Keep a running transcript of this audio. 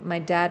my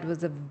dad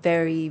was a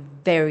very,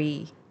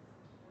 very,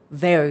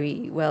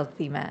 very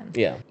wealthy man.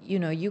 Yeah. You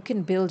know, you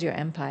can build your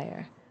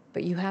empire,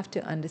 but you have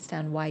to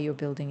understand why you're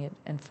building it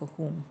and for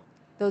whom.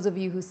 Those of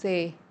you who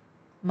say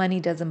money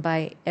doesn't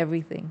buy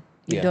everything,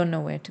 you Yeah. don't know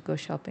where to go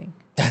shopping.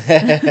 Maybe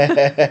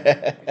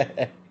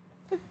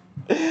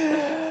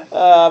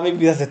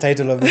that's the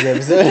title of this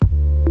episode.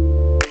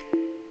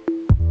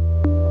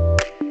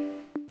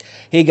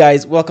 Hey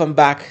guys, welcome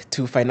back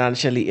to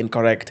Financially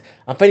Incorrect.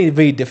 I'm finding it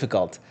very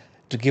difficult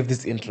to give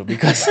this intro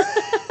because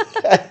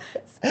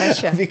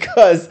Pressure.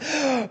 because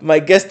my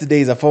guest today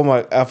is a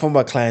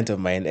former client of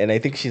mine, and I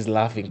think she's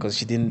laughing because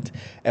she didn't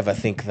ever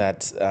think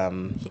that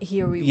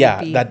Here we would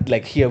be. that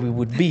like here we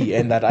would be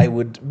and that I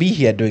would be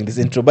here doing this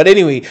intro. But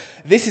anyway,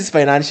 this is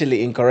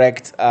Financially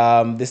Incorrect.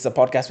 This is a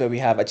podcast where we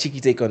have a cheeky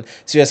take on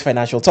serious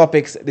financial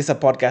topics. This is a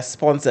podcast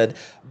sponsored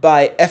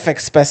by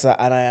FX Pesa,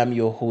 and I am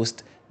your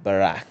host,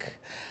 Barack.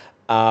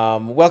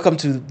 Welcome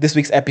to this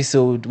week's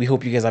episode. We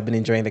hope you guys have been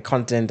enjoying the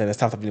content and the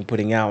stuff I've been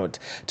putting out.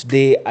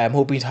 Today, I'm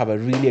hoping to have a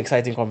really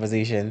exciting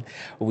conversation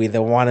with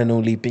the one and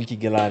only Pinky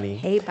Ghelani.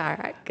 Hey,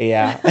 Barack.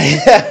 Yeah,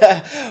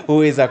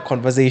 who is a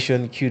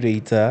conversation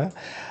curator.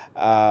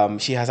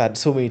 She has had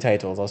so many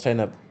titles. I was trying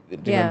to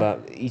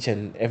remember each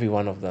and every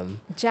one of them.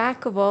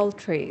 Jack of all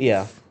trades.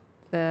 Yeah.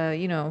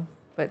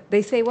 But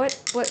they say what's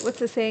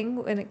the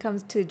saying when it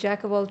comes to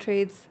jack of all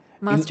trades,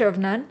 master of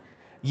none?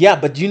 Yeah,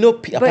 but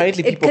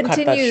apparently people cut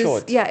that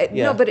short.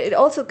 No, but it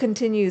also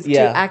continues to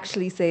Yeah.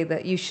 actually say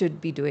that you should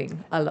be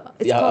doing a lot.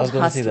 It's I called was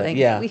going to say hustling.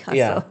 that. We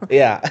hustle.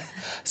 Yeah.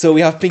 So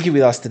we have Pinky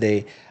with us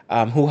today,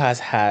 who has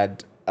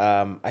had,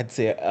 I'd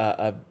say,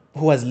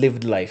 who has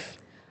lived life.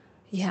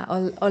 Yeah,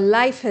 or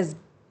life has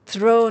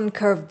thrown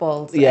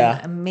curveballs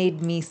and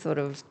made me sort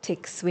of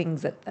take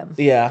swings at them.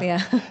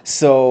 Yeah.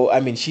 So, I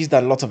mean, she's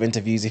done lots of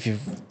interviews. If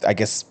you've, I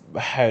guess,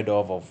 heard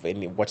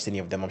watched any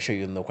of them, I'm sure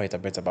you'll know quite a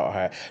bit about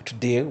her.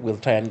 Today, we'll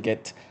try and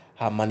get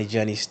her money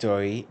journey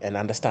story and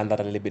understand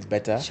that a little bit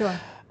better. Sure.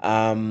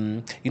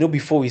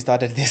 Before we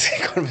started this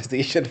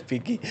conversation,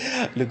 Pinky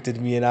looked at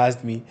me and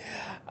asked me,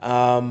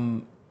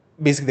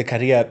 basically the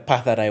career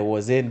path that I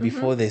was in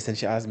before this, and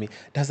she asked me,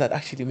 does that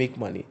actually make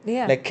money?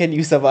 Yeah. Like, can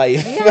you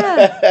survive?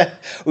 Yeah.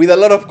 With a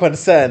lot of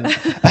concern,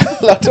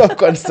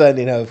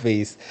 in her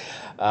face.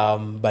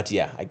 But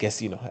yeah, I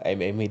guess, I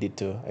made it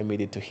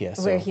to here.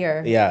 So, We're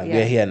here. Yeah,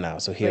 we're here now.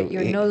 So here. But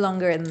you're no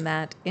longer in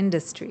that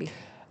industry,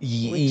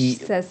 which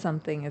says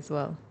something as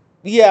well.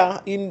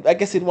 Yeah, I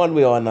guess in one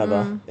way or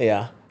another.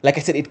 Yeah. Like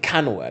I said, it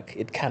can work.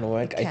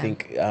 I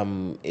think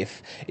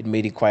if it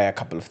may require a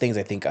couple of things,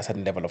 I think a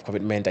certain level of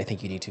commitment. I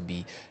think you need to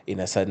be in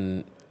a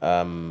certain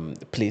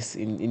place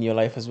in your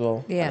life as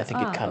well. Yeah. And I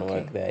think it can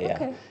work there, yeah.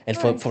 Okay. And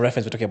for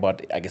reference, we're talking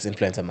about, I guess,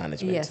 influencer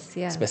management. Yes,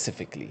 yeah.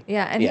 Specifically.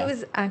 Yeah, and he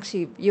was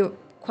actually, you're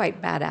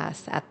quite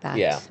badass at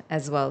that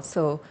as well.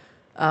 So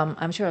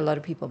I'm sure a lot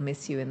of people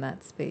miss you in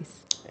that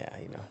space. Yeah,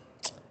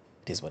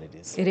 it is what it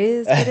is. It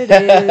is what it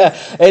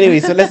is.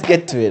 Anyway, so let's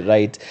get to it,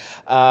 right?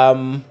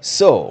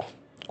 So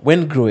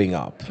when growing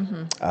up,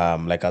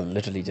 like I'll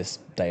literally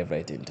just dive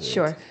right into it.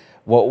 Sure.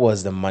 What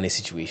was the money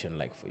situation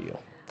like for you?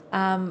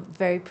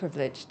 Very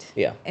privileged.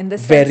 Yeah. In the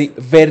sense, very,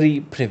 very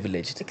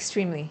privileged.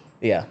 extremely.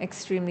 Yeah.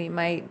 Extremely.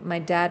 My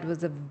dad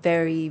was a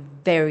very,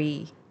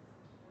 very,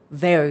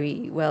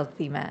 very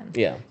wealthy man.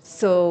 Yeah.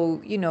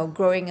 So,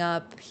 growing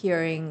up,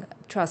 hearing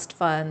trust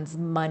funds,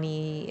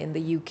 money in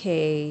the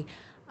UK,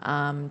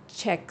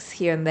 checks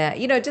here and there,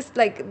 just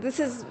like this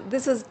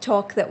was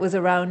talk that was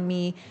around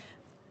me.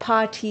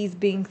 Parties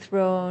being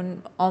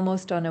thrown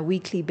almost on a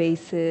weekly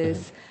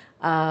basis,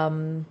 a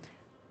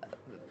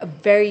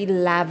very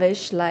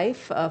lavish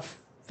life, a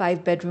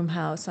 5-bedroom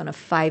house on a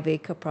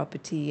 5-acre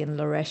property in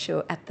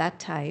Loresho at that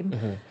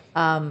time.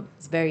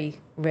 It's very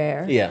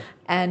rare. Yeah.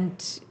 And,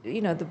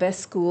 the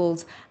best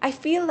schools. I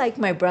feel like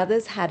my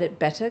brothers had it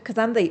better because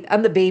I'm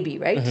the baby,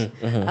 right?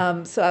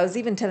 So I was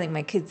even telling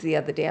my kids the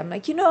other day, I'm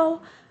like,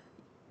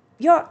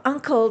 your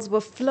uncles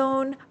were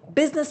flown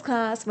business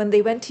class when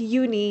they went to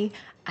uni.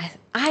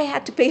 I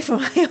had to pay for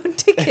my own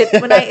ticket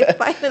when I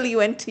finally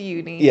went to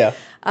uni. Yeah.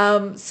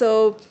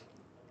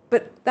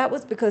 But that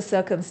was because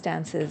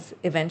circumstances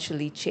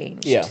eventually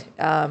changed. Yeah.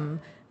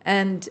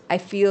 And I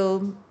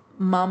feel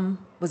Mum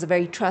was a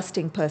very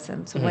trusting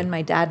person. So when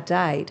my dad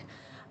died,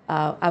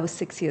 I was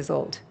 6 years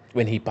old.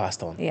 When he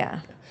passed on.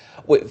 Yeah.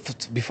 Wait,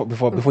 before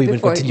you even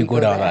continue, go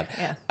down there,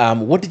 that. yeah.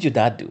 What did your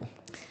dad do?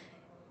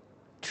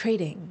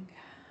 Trading.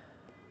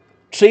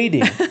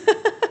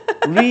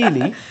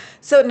 Really?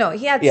 So no,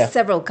 he had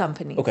several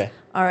companies. Okay.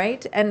 All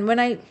right. And when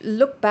I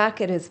look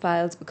back at his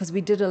files, because we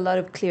did a lot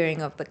of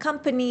clearing of the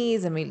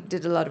companies and we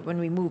did a lot of, when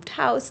we moved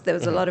house, there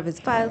was a lot of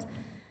his files.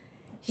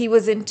 He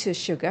was into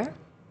sugar.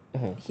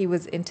 He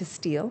was into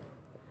steel.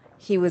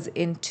 He was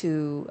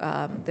into,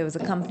 there was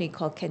a company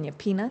called Kenya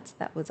Peanuts.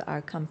 That was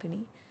our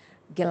company.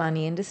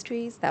 Ghelani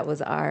Industries. That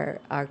was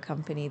our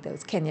company. There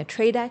was Kenya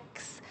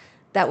Tradex.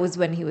 That was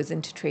when he was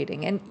into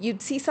trading. And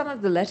you'd see some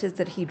of the letters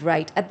that he'd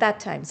write at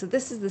that time. So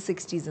this is the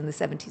 60s and the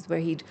 70s where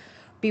he'd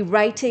be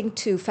writing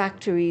to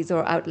factories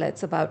or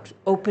outlets about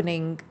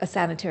opening a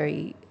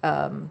sanitary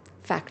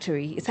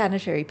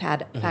sanitary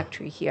pad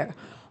factory here,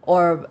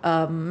 or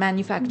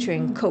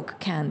manufacturing Coke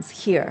cans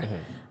here.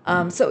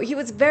 So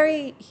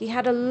he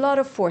had a lot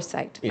of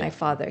foresight, my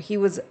father. He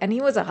was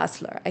a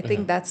hustler. I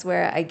think that's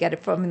where I get it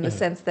from, in the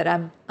sense that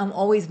I'm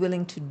always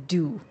willing to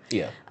do.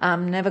 Yeah.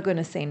 I'm never going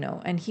to say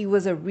no. And he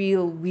was a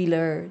real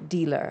wheeler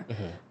dealer.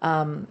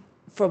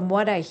 From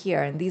what I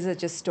hear, and these are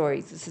just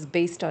stories, this is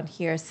based on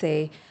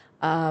hearsay,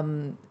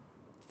 from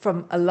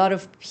a lot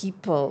of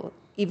people,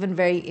 even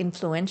very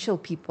influential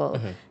people,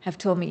 have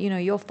told me,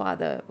 your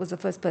father was the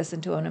first person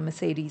to own a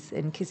Mercedes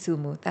in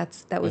Kisumu.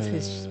 That's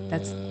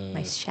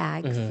my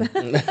shags.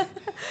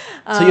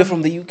 So you're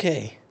from the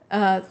UK?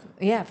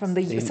 Yeah, from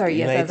the sorry,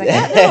 yes, I was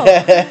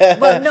United. like, no.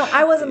 Well, no,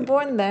 I wasn't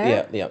born there.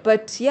 Yeah, yeah.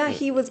 But yeah,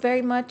 he was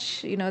very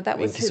much, that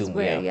was his Kisumu,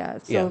 way. yeah.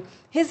 Yeah. So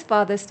his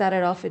father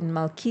started off in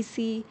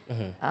Malkisi,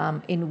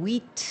 in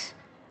wheat,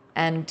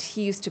 and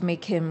he used to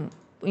make him,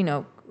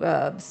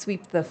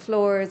 sweep the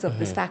floors of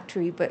this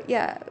factory. But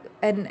yeah,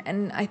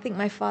 and I think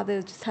my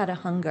father just had a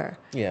hunger.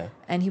 Yeah.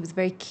 And he was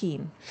very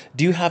keen.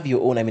 Do you have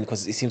your own,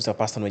 because it seems to have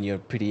passed on when you're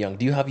pretty young,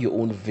 do you have your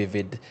own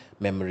vivid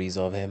memories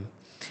of him?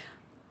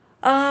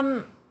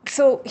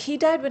 So he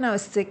died when I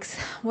was 6.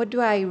 What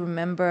do I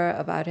remember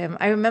about him?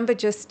 I remember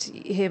just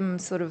him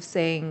sort of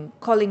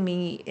calling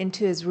me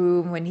into his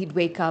room when he'd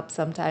wake up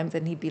sometimes,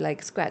 and he'd be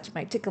like,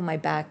 tickle my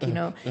back,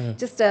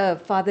 just a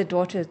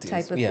father-daughter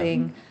type of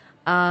thing.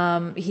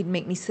 He'd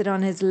make me sit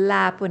on his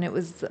lap when it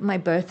was my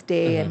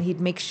birthday, and he'd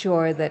make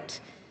sure that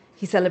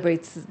he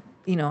celebrates,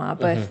 our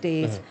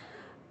birthdays.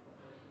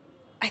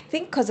 I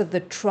think because of the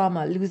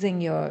trauma,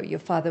 losing your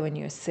father when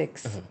you're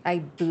 6, I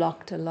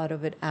blocked a lot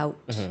of it out.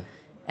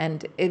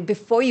 And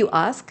before you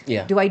ask,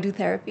 do I do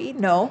therapy?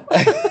 No.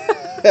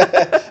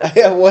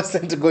 I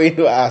wasn't going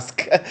to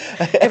ask.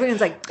 Everyone's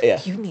like,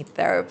 you need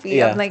therapy.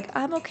 Yeah. I'm like,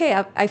 I'm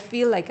okay. I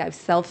feel like I've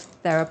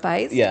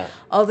self-therapized. Yeah.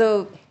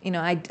 Although,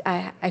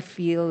 I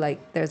feel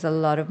like there's a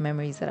lot of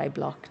memories that I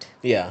blocked.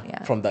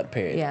 Yeah, from that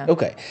period. Yeah.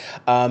 Okay.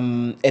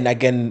 And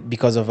again,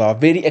 because of our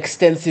very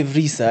extensive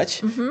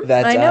research,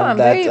 that I know, I'm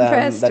very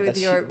impressed with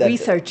your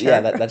researcher. Yeah,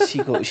 that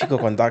Shiko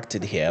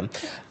conducted here.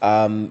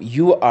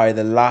 You are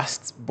the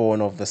last born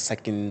of the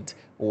second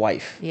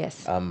wife.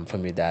 Yes.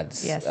 From your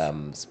dad's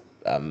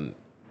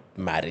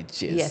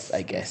marriages, Yes,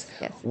 I guess.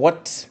 yes.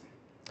 What,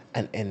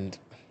 and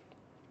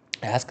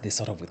I ask this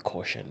sort of with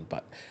caution,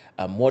 but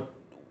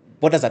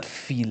what does that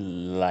feel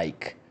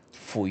like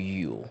for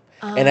you?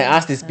 And I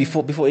ask this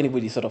before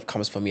anybody sort of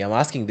comes for me. I'm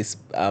asking this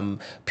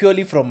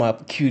purely from a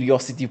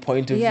curiosity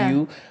point of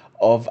view.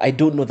 Of I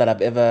don't know that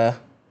I've ever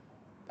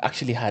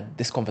actually had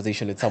this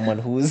conversation with someone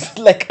who's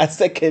like a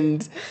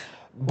second,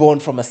 born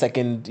from a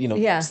second,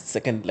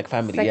 second like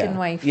family, Second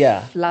wife,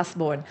 last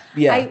born.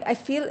 Yeah. I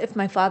feel if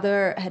my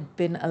father had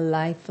been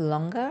alive for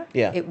longer,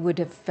 it would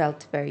have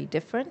felt very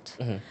different.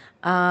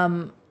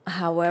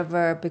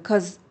 However,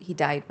 because he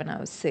died when I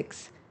was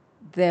 6,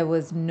 there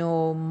was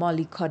no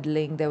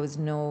mollycoddling. There was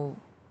no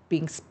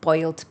being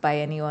spoilt by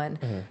anyone.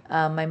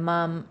 My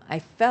mom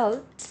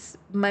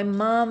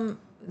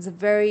is a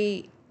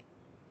very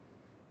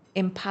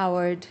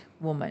empowered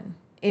woman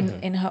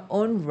in her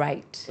own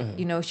right.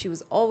 She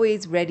was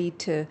always ready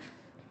to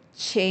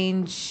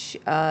change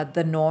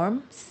the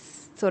norm,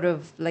 sort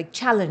of like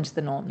challenge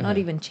the norm, not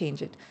even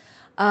change it.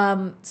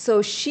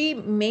 So she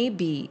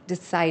maybe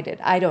decided,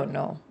 I don't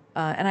know,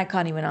 and I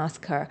can't even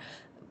ask her,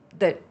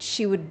 that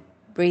she would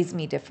raise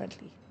me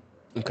differently.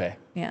 Okay.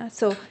 Yeah.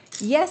 So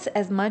yes,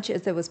 as much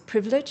as there was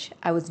privilege,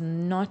 I was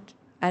not,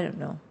 I don't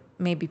know,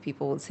 maybe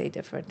people will say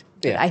different,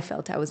 but I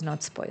felt I was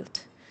not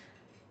spoiled.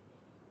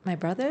 My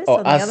brothers,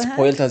 on the other hand,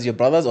 spoiled as your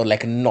brothers, or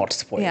like not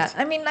spoiled? Yeah.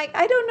 I mean, like,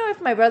 I don't know if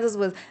my brothers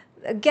was,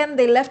 again,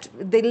 they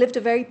lived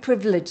a very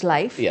privileged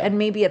life. Yeah. And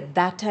maybe at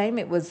that time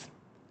it was,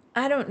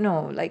 I don't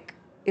know, like,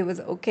 it was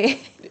okay.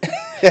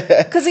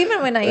 Because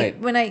even when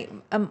I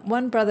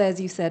one brother, as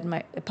you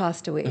said,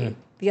 passed away.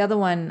 The other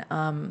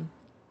one,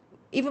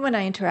 even when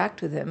I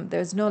interact with him,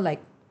 there's no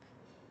like,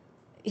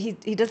 he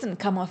doesn't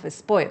come off as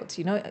spoiled,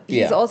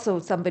 He's also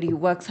somebody who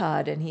works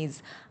hard, and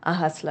he's a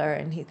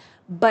hustler,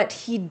 but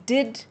he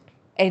did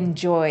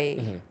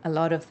enjoy a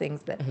lot of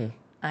things that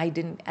I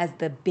didn't, as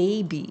the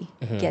baby,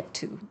 get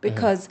to,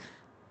 because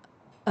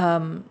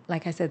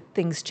like I said,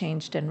 things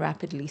changed and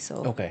rapidly. So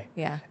okay,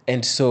 yeah.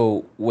 And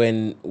so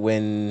when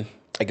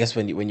I guess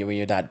when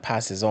your dad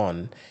passes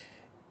on,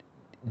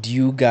 do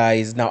you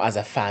guys now, as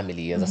a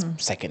family, as a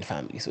second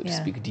family, so to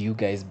speak, do you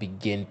guys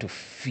begin to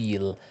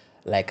feel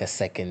like a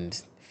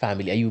second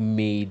family? Are you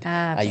made?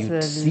 Absolutely.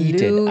 Are you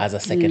treated as a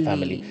second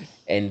family?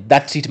 And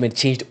that treatment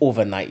changed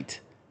overnight.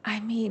 I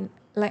mean,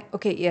 like,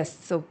 okay, yes.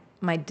 So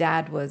my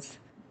dad was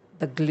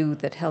the glue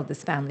that held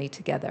this family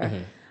together.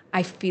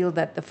 I feel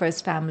that the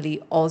first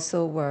family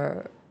also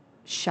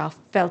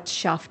felt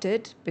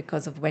shafted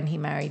because of when he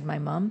married my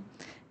mom.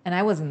 And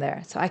I wasn't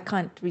there, so I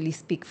can't really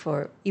speak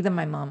for either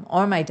my mom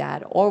or my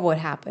dad or what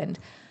happened.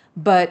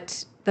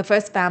 But the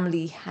first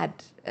family had,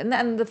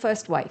 and the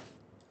first wife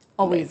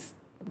always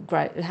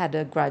had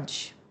a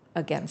grudge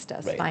against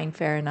us. Right. Fine,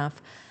 fair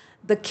enough.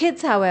 The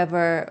kids,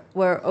 however,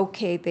 were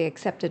okay. They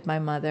accepted my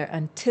mother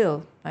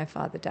until my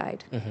father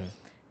died.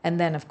 And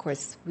then, of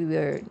course, we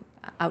were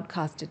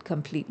outcasted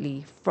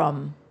completely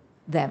from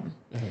them.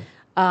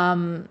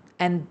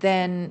 And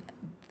then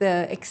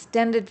the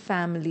extended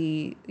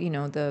family,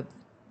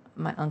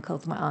 my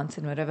uncles, my aunts,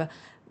 and whatever.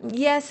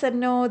 Yes and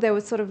no. There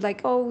was sort of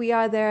like, oh, we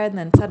are there, and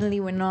then suddenly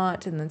we're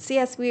not, and then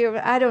yes, we are.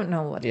 I don't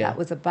know what Yeah. that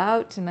was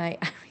about, and I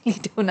really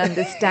don't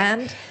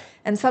understand.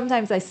 And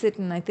sometimes I sit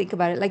and I think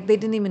about it, like they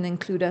didn't even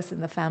include us in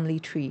the family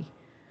tree.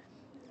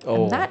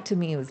 Oh. And that to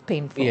me was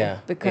painful. Yeah,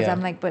 Because yeah.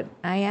 I'm like, but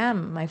I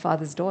am my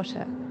father's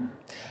daughter.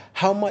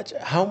 How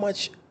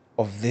much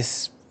of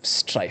this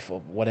strife or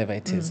whatever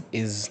it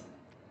is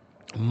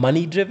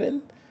money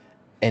driven,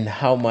 and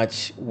how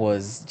much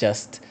was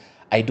just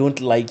I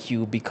don't like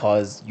you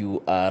because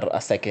you are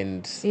a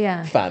second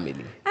Yeah.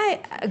 family?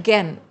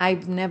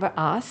 I've never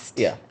asked.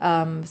 Yeah.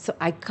 So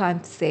I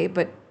can't say,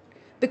 but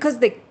because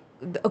the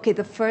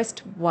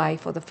first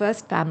wife or the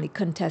first family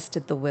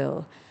contested the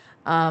will.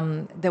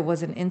 There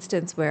was an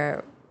instance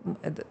where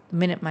the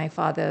minute my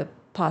father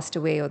passed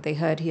away, or they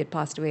heard he had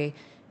passed away,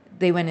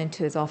 they went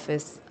into his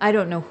office. I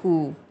don't know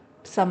who.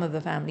 Some of the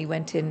family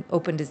went in,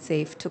 opened his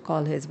safe, took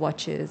all his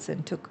watches,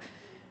 and took.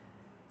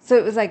 So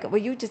it was like, were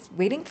you just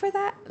waiting for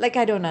that? Like,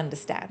 I don't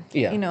understand.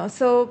 Yeah.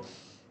 So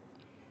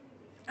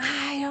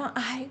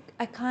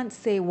I can't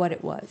say what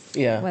it was.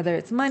 Yeah. Whether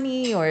it's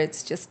money or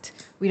it's just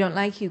we don't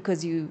like you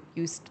because you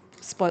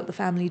spoiled the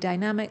family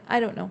dynamic. I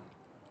don't know.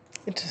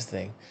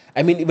 Interesting.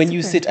 I mean, when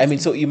you Super sit, I mean,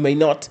 interesting. so you may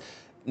not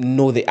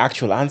know the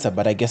actual answer,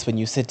 but I guess when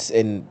you sit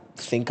and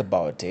think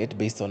about it,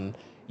 based on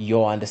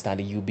your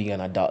understanding, you being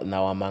an adult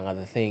now, among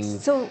other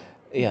things. So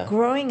Yeah.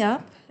 growing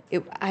up,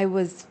 I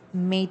was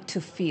made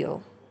to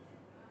feel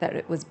that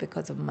it was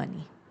because of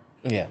money.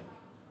 Yeah.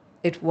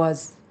 It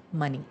was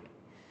money.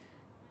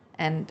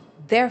 And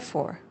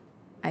therefore,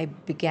 I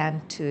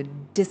began to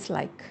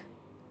dislike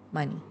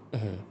money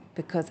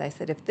because I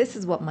said, if this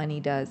is what money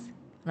does,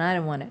 and I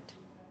don't want it.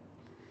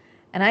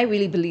 And I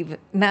really believe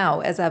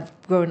now, as I've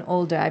grown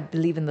older, I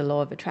believe in the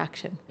law of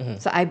attraction.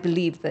 So I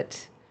believe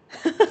that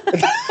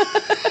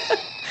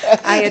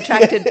I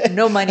attracted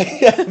no money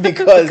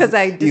because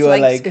I you were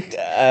disliked like, it.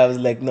 I was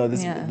like, no,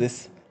 Yeah.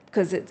 this.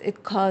 Because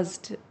it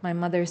caused my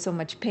mother so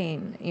much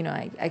pain.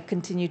 I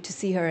continued to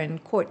see her in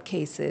court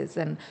cases,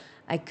 and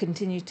I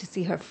continued to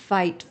see her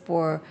fight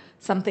for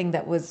something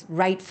that was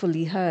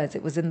rightfully hers.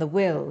 It was in the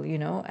will,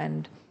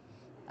 and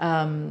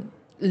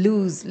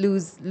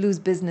lose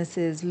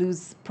businesses,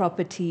 lose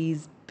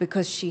properties,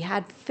 because she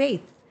had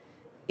faith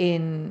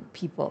in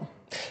people.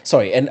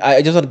 Sorry, and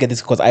I just want to get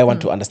this because I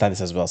want to understand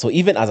this as well. So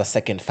even as a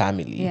second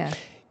family, Yeah.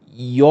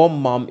 your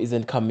mom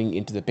isn't coming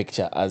into the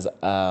picture as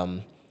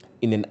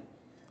in an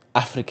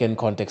African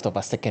context of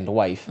a second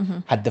wife.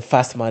 Had the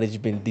first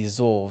marriage been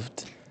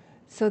dissolved?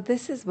 So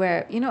this is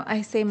where,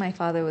 I say my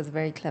father was a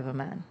very clever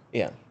man.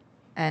 Yeah.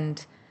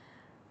 And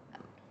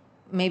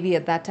maybe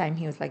at that time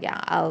he was like,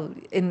 yeah,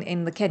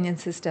 in the Kenyan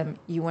system,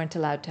 you weren't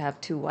allowed to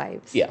have two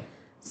wives. Yeah.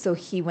 So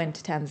he went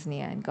to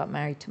Tanzania and got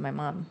married to my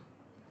mom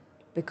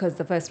because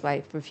the first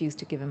wife refused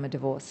to give him a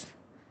divorce.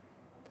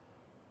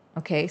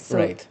 Okay,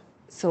 Right.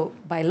 So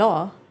by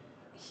law,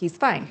 he's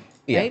fine,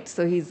 Yeah. right?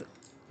 So he's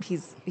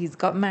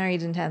got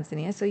married in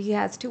Tanzania, so he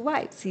has two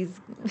wives. He's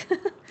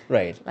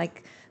Right.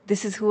 like,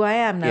 this is who I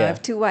am now. Yeah. I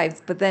have two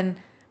wives. But then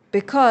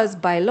because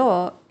by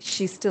law,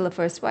 she's still a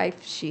first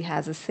wife, she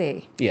has a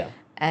say. Yeah.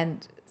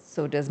 And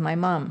so does my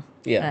mom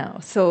Yeah. now.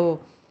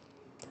 So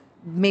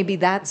maybe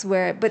that's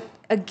where, but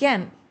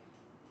again,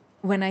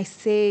 when I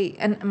say,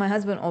 and my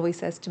husband always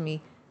says to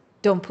me,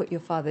 don't put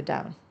your father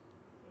down.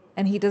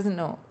 And he doesn't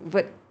know.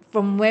 But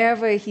from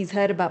wherever he's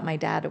heard about my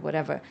dad or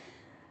whatever,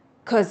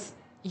 because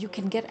you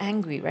can get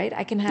angry, right?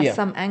 I can have Yeah.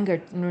 some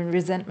anger and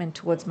resentment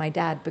towards my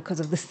dad because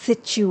of the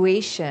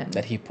situation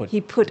That he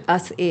put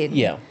us in.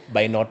 Yeah.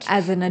 By not.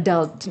 As an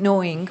adult,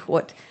 knowing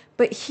what.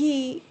 But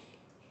he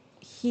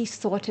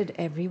sorted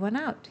everyone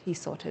out. He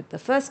sorted the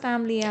first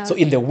family out. So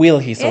in the will,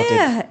 he sorted.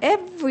 Yeah,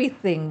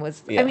 everything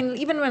was. Yeah. I mean,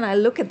 even when I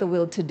look at the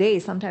will today,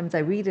 sometimes I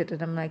read it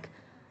and I'm like,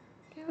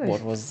 you're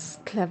What a was-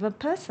 clever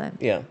person.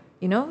 Yeah.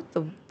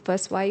 The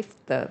first wife,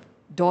 the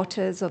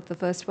daughters of the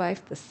first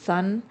wife, the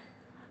son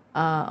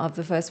of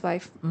the first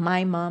wife,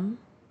 my mom,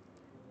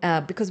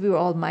 because we were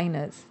all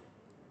minors,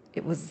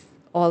 it was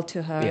all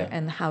to her. Yeah.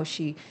 And how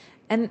she,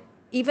 and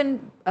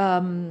even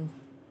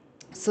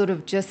sort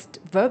of just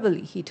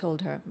verbally, he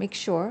told her, make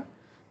sure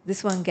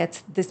this one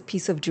gets this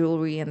piece of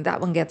jewelry and that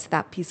one gets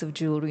that piece of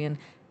jewelry.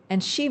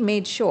 And she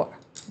made sure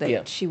that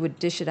Yeah. she would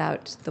dish it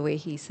out the way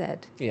he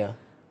said. Yeah.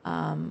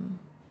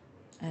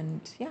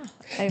 And yeah.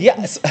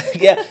 Yes.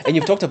 Yeah. And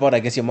you've talked about, I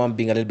guess, your mom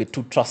being a little bit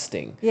too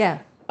trusting. Yeah.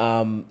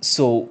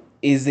 So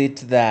is it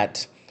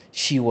that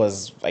she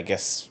was, I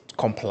guess,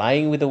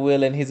 complying with the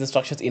will and his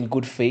instructions in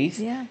good faith,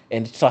 Yeah.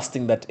 and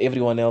trusting that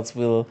everyone else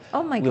will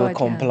Oh my will God,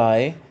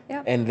 comply,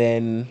 yeah. and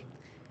then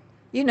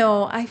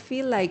I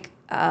feel like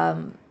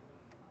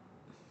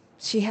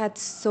she had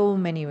so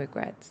many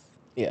regrets.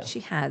 Yeah. She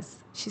has.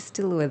 She's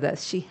still with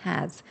us. She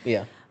has.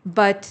 Yeah.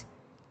 But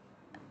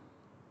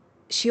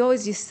she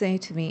always used to say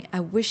to me, I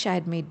wish I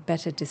had made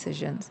better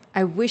decisions.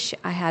 I wish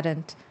I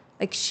hadn't,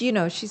 like, she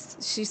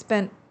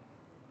spent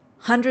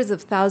hundreds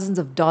of thousands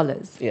of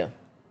dollars Yeah.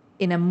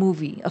 in a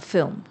movie, a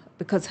film,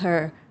 because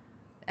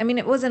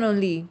it wasn't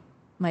only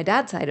my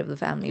dad's side of the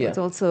family, it was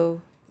Yeah.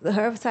 also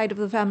her side of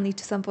the family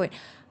to some point.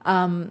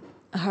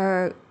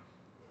 Her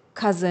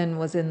cousin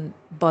was in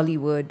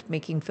Bollywood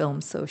making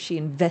films, so she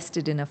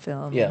invested in a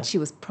film Yeah. and she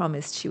was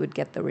promised she would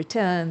get the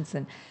returns,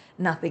 and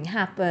nothing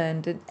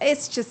happened. And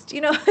it's just,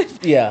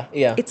 Yeah.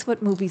 Yeah. it's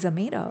what movies are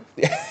made of.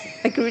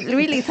 Like,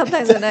 really,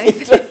 sometimes when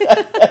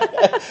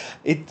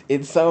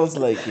It sounds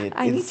like it.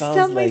 I It need to sounds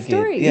tell my like it.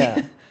 story.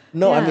 Yeah.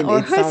 No, I Yeah, mean or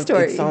it her sounds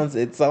story.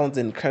 it sounds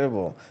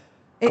incredible.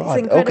 It's God,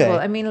 incredible.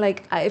 okay. I mean,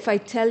 like, if I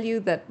tell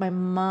you that my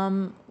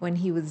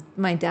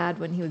dad,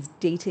 when he was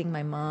dating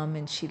my mom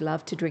and she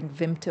loved to drink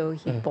Vimto,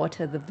 he bought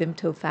her the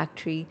Vimto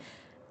factory.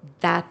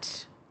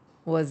 That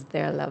was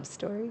their love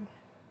story.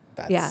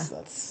 Yeah.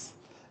 That's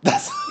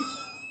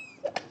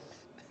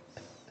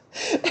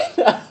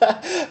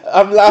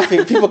I'm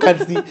laughing. People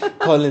can't see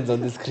Collins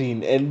on the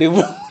screen, and they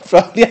will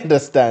probably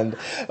understand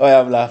why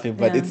I'm laughing.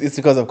 But Yeah. it's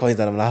because of Collins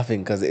that I'm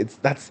laughing, because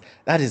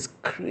that is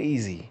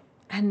crazy.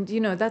 And,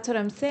 that's what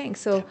I'm saying.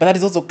 So But that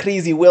is also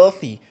crazy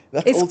wealthy.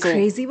 That's it's also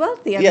crazy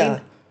wealthy. I Yeah.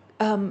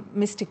 mean,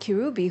 Mr.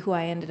 Kirubi, who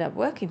I ended up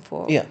working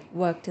for, Yeah.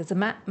 worked as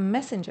a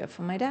messenger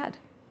for my dad.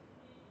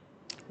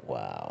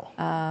 Wow.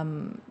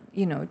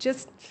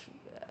 Just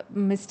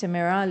Mr.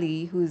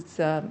 Merali, who's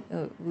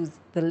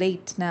the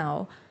late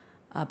now,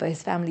 but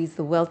his family is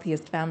the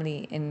wealthiest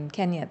family in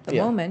Kenya at the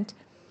Yeah. moment,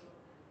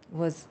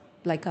 was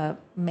like a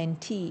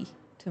mentee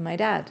to my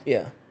dad.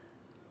 Yeah.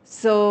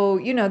 So,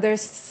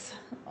 there's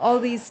all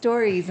these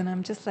stories, and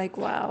I'm just like,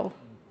 wow.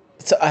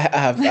 So I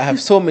have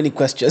so many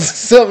questions,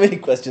 so many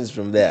questions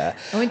from there.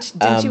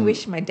 Didn't you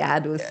wish my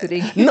dad was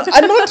sitting here?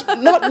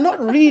 No, not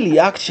really.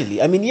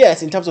 Actually, I mean,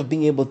 yes, in terms of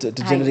being able to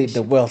generate wish.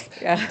 the wealth,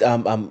 Yeah.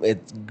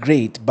 it's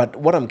great. But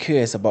what I'm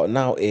curious about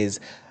now is,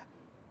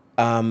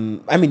 I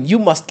mean, you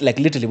must, like,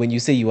 literally, when you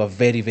say you are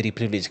very, very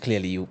privileged,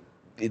 clearly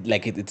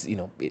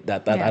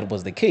that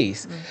was the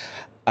case.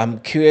 I'm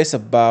curious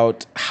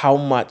about how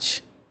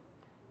much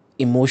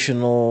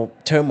emotional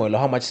turmoil or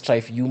how much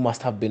strife you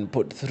must have been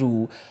put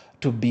through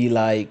to be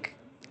like,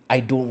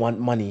 I don't want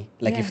money.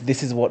 Like, Yeah. if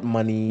this is what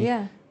money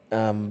Yeah.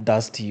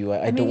 does to you,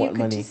 I don't you want could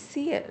money. just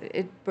see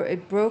it.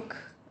 It broke.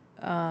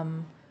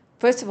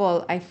 First of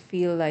all, I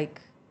feel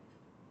like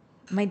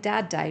my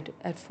dad died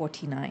at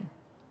 49.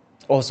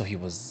 Also, he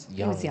was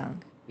young. He was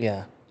young.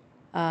 Yeah.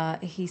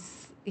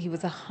 He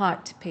was a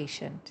heart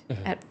patient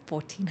Mm-hmm. at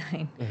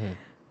 49.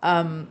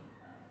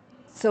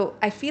 So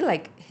I feel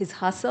like his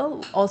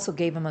hustle also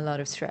gave him a lot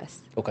of stress.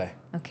 Okay.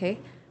 Okay.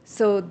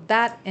 So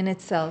that in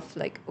itself,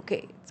 like,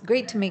 okay, it's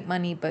great to make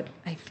money, but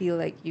I feel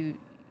like you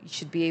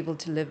should be able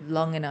to live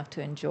long enough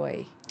to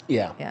enjoy.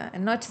 Yeah. Yeah.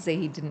 And not to say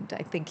he didn't.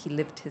 I think he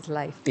lived his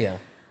life. Yeah.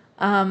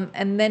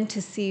 And then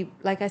to see,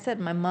 like I said,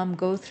 my mom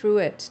go through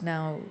it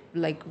now,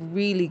 like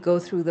really go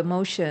through the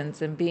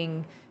motions and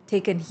being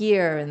taken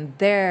here and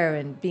there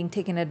and being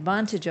taken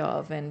advantage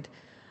of and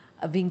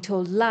being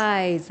told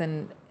lies.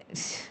 And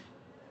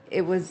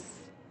it was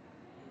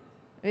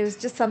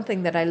just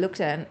something that I looked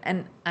at.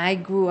 And I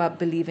grew up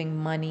believing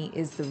money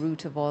is the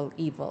root of all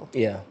evil.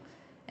 Yeah.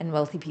 And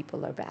wealthy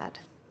people are bad.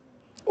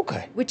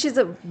 Okay. Which is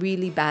a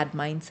really bad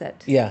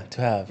mindset. Yeah,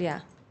 to have.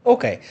 Yeah.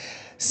 Okay.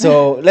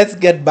 So let's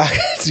get back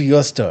to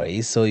your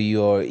story. So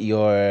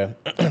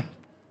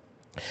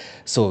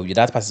so your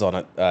dad passes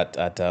on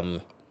at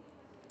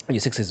you're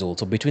 6 years old.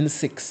 So between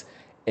 6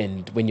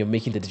 and when you're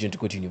making the decision to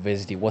go to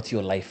university, what's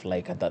your life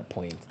like at that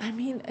point? I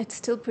mean, it's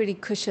still pretty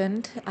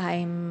cushioned.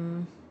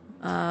 I'm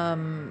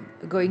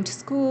going to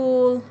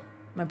school.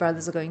 My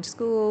brothers are going to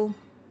school.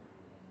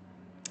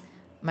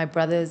 My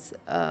brothers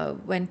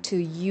went to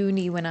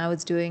uni when I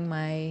was doing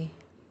my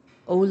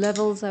O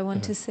levels, I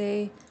want to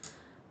say.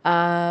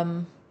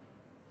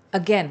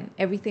 Again,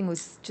 everything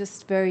was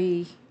just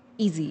very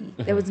easy.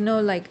 There was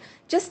no, like,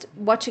 just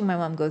watching my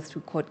mom go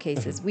through court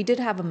cases. We did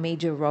have a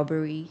major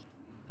robbery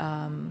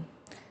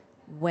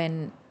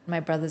when my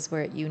brothers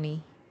were at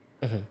uni.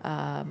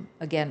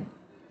 Again,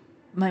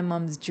 my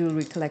mom's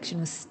jewelry collection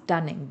was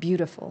stunning,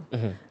 beautiful.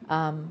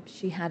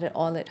 She had it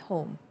all at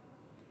home.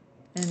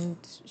 And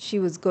she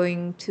was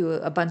going to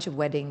a bunch of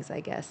weddings, I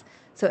guess.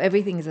 So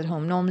everything is at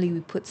home. Normally we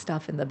put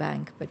stuff in the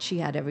bank, but she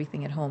had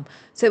everything at home.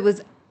 So it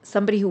was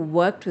somebody who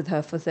worked with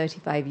her for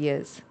 35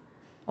 years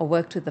or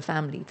worked with the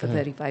family for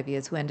 35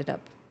 years who ended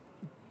up,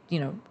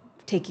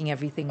 taking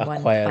everything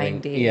one fine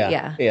day.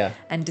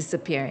 And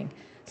disappearing.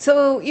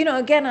 So,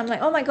 again, I'm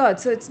like, oh my God,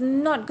 so it's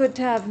not good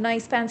to have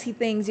nice fancy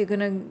things. You're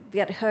going to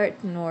get hurt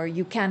or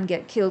you can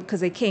get killed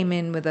because they came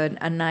in with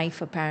a knife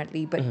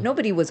apparently, but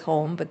nobody was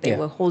home, but they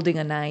were holding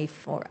a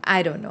knife or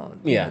I don't know.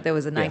 There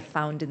was a knife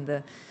found in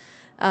the...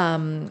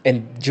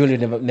 and jewelry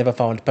never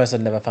found,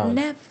 person never found?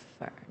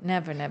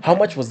 Never. How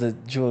much was the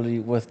jewelry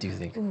worth, do you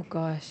think? Oh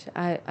gosh,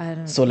 I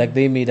don't So like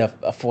they made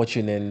a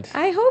fortune and...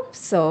 I hope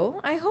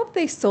so. I hope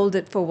they sold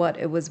it for what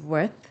it was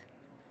worth.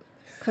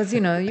 Because,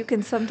 you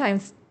can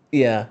sometimes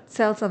Yeah.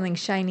 sell something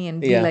shiny and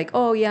be Yeah. like,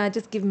 oh, yeah,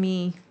 just give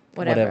me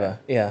whatever. Whatever.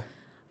 Yeah.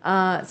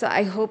 So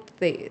I hope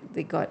they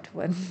got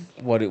one.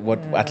 What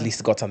at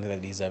least got something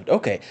that they deserved.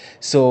 Okay.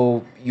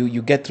 So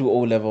you get through O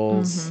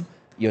levels.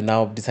 You're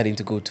now deciding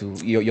to go to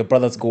your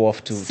brothers go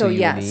off to So,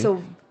 yeah, uni.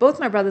 so both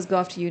my brothers go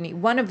off to uni.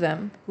 One of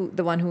them,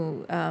 the one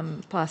who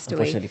passed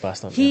away, Unfortunately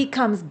passed on, he yeah.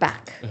 comes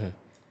back.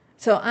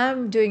 So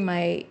I'm doing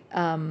my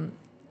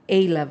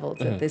A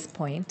levels at this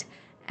point,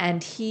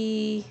 and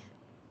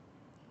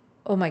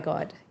oh my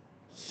God,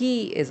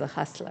 he is a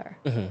hustler,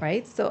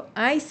 right? So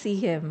I see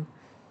him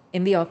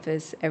in the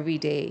office every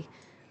day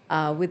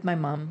with my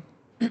mom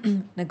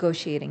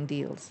negotiating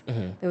deals.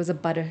 There was a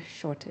butter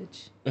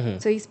shortage.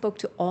 So he spoke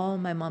to all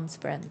my mom's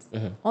friends,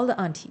 all the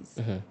aunties.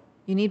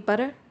 You need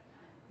butter?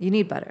 You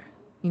need butter.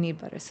 You need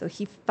butter. So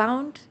he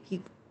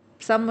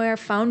somewhere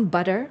found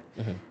butter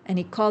and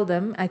he called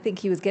them. I think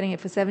he was getting it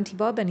for 70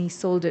 bob and he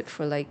sold it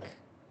for like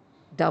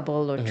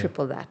double or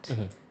triple that.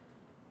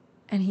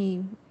 And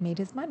he made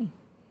his money.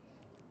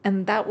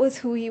 And that was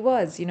who he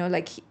was,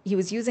 like he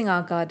was using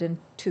our garden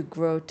to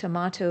grow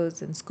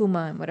tomatoes and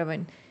skooma and whatever.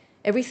 And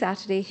every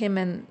Saturday, him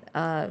and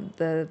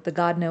the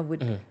gardener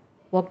would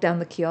walk down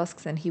the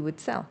kiosks and he would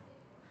sell.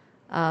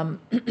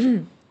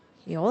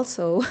 He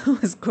also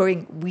was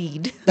growing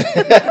weed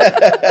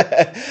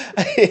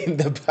In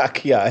the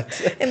backyard.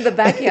 in the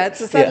backyard.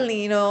 So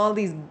suddenly, all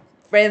these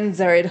friends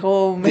are at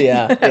home.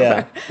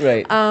 Yeah.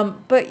 Right.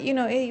 But,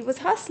 he was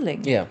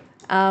hustling. Yeah.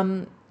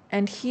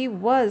 And he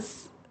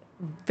was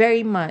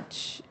very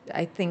much,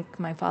 I think,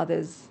 my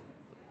father's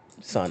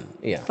Son.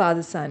 Yeah.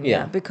 father's son.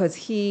 Yeah. Because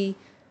he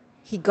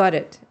got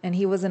it and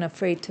he wasn't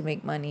afraid to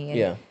make money. And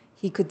Yeah.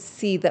 he could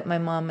see that my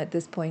mom at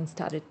this point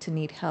started to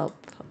need help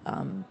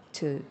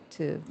to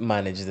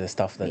Manage the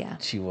stuff that Yeah.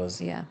 she was.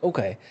 Yeah.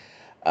 Okay.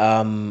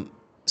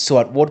 So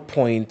at what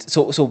point?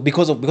 So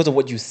because of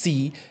what you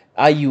see,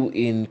 are you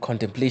in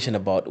contemplation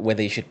about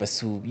whether you should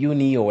pursue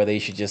uni or whether you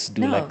should just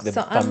do like the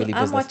so family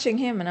I'm business? watching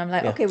him and I'm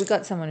like, Yeah. okay, we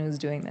got someone who's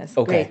doing this.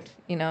 Okay.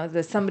 Great.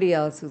 There's somebody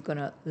else who's going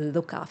to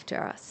look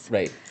after us.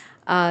 Right.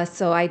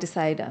 So I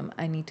decide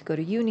I need to go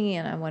to uni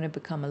and I want to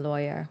become a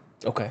lawyer.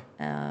 Okay.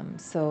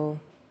 So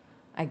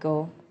I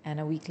go, and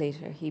a week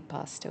later, he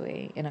passed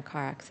away in a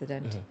car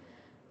accident.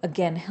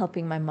 Again,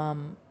 helping my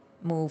mom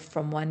move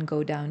from one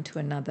go down to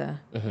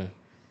another.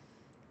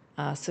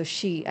 So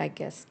she, I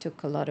guess,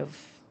 took a lot of,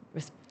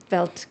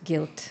 felt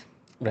guilt.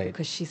 Right.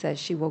 Because she said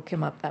she woke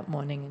him up that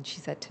morning and she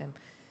said to him,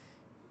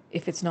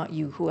 if it's not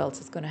you, who else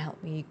is going to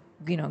help me?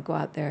 Go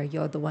out there.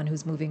 You're the one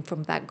who's moving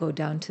from that go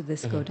down to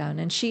this go down.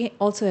 And she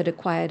also had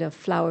acquired a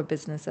flower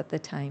business at the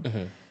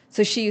time.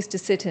 So she used to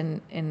sit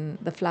in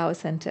the flower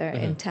center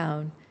in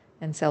town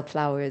and sell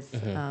flowers.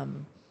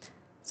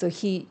 So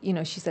he,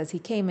 she says he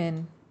came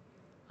in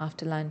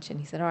after lunch and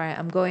he said, all right,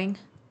 I'm going.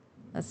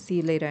 I'll see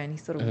you later. And he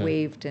sort of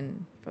waved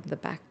and from the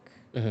back.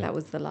 That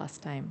was the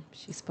last time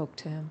she spoke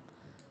to him.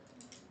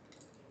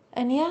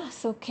 And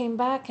so came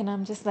back and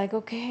I'm just like,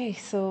 okay,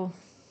 so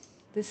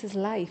this is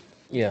life.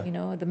 Yeah.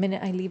 The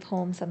minute I leave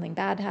home, something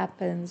bad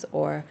happens,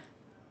 or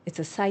it's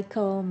a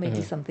cycle.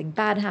 Maybe something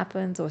bad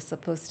happens, or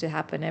supposed to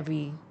happen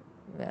every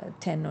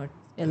 10 or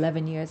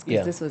 11 years,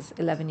 because this was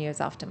 11 years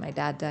after my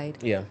dad died.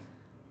 Yeah.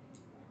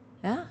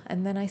 Yeah,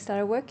 and then I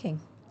started working.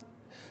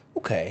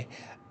 Okay.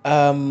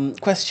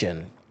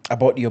 Question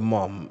about your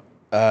mom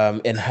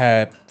and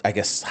her, I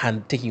guess,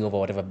 taking over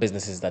whatever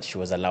businesses that she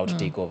was allowed to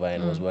take over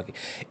and was working.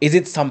 Is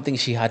it something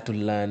she had to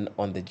learn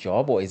on the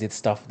job, or is it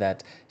stuff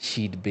that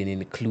she'd been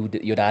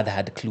included, your dad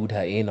had clued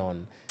her in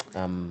on?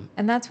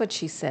 And that's what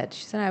she said.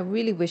 She said, I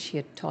really wish he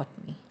had taught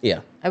me.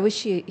 Yeah. I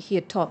wish he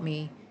had taught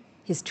me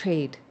his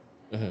trade.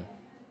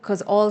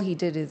 Because all he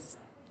did is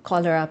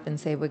call her up and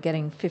say, we're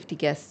getting 50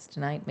 guests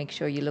tonight. Make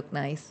sure you look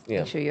nice. Yeah.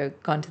 Make sure you're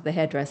gone to the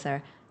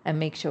hairdresser. And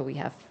make sure we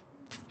have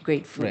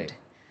great food. Right.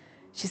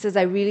 She says,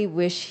 I really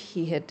wish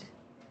he had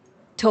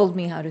told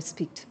me how to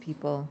speak to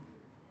people,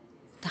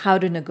 how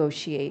to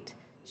negotiate.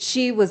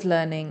 She was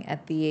learning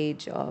at the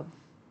age of,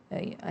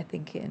 I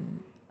think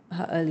in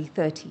her early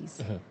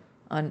 30s,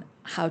 on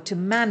how to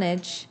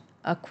manage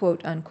a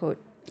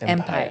quote-unquote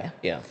empire.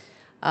 Yeah.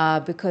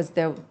 Because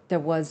there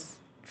was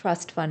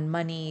trust fund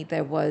money,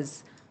 there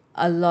was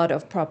a lot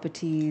of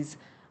properties,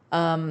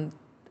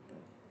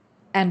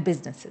 and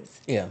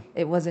businesses. Yeah.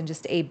 It wasn't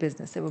just a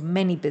business. There were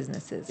many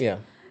businesses. Yeah.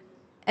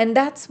 And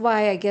that's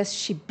why I guess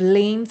she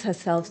blames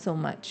herself so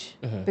much,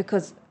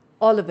 because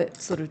all of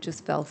it sort of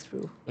just fell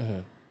through.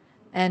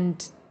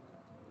 And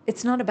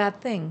it's not a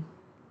bad thing.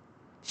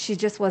 She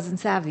just wasn't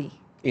savvy.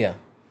 Yeah.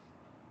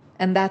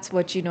 And that's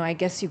what, I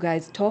guess you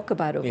guys talk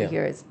about over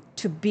here, is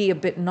to be a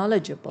bit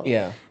knowledgeable.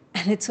 Yeah.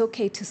 And it's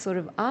okay to sort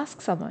of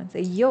ask someone,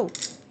 say, yo,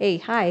 hey,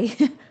 hi,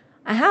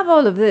 I have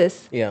all of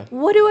this. Yeah.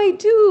 What do I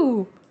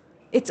do?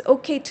 It's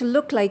okay to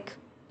look like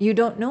you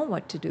don't know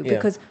what to do,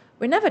 because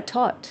we're never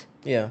taught.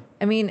 Yeah.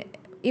 I mean,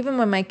 even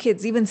when my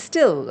kids, even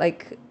still,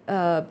 like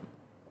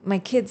my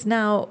kids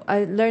now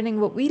are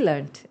learning what we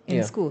learned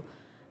in school.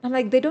 I'm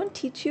like, they don't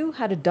teach you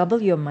how to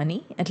double your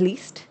money, at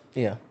least.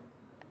 Yeah.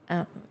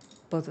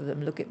 both of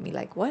them look at me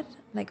like, what?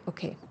 I'm like,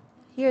 okay,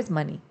 here's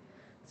money.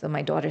 So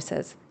my daughter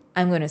says,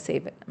 I'm going to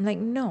save it. I'm like,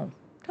 no,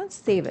 don't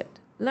save it.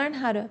 Learn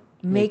how to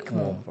make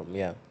more. From,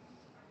 yeah.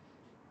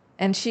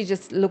 And she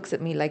just looks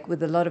at me like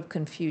with a lot of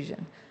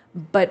confusion.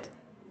 But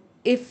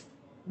if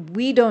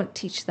we don't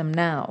teach them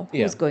now,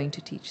 who's going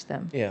to teach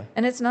them? Yeah.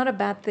 And it's not a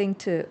bad thing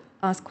to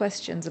ask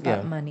questions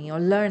about money or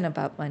learn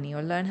about money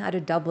or learn how to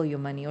double your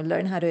money or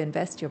learn how to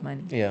invest your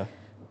money. Yeah.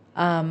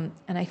 And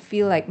I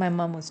feel like my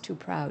mom was too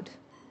proud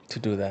to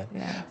do that.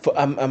 Yeah. For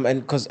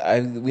and because I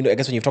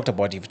guess when you've talked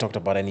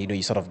about and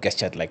you sort of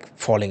gestured like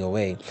falling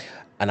away.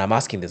 And I'm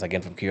asking this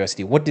again from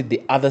curiosity. What did the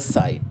other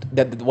side,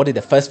 what did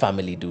the first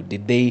family do?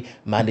 Did they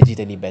manage it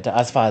any better?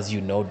 As far as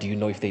you know, do you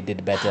know if they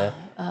did better?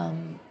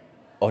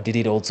 Or did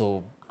it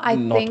also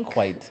not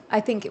quite? I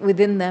think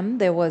within them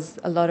there was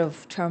a lot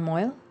of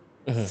turmoil.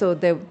 So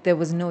there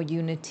was no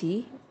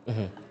unity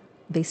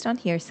based on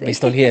hearsay.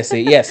 Based on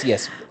hearsay,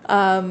 yes.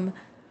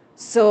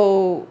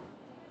 So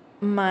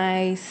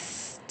my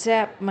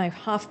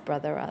half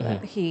brother rather,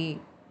 he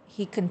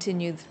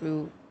continued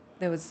through.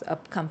 There was a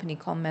company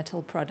called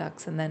Metal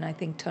Products, and then I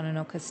think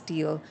Tononoka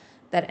Steel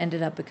that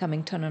ended up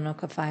becoming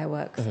Tononoka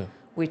Fireworks,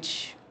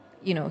 which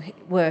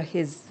were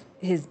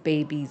his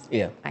babies.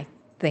 Yeah. I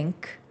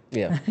think.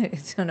 Yeah.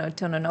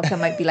 Tononoka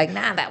might be like,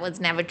 nah, that was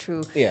never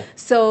true. Yeah.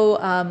 So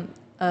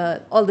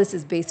all this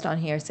is based on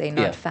hearsay,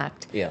 not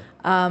fact. Yeah.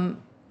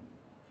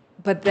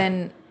 But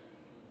then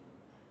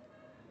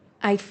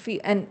I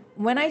feel, and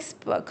when I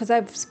spoke, because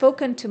I've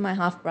spoken to my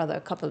half brother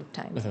a couple of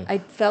times, I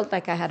felt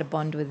like I had a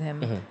bond with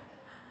him.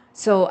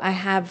 So I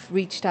have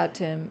reached out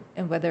to him,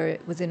 and whether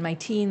it was in my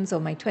teens or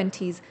my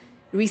 20s,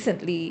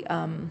 recently,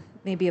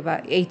 maybe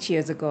about 8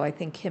 years ago, I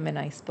think him and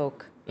I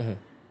spoke.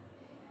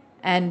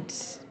 And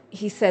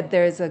he said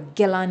there is a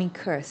Ghelani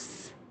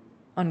curse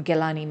on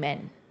Ghelani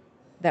men,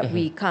 that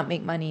we can't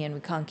make money and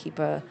we can't keep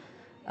a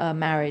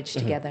marriage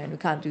together and we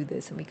can't do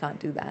this and we can't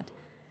do that.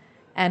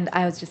 And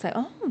I was just like,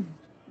 oh,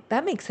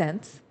 that makes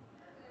sense.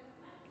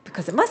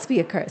 Because it must be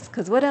a curse,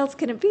 because what else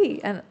can it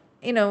be? And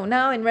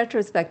now in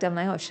retrospect, I'm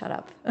like, oh, shut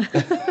up.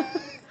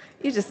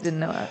 You just didn't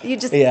know. You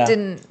just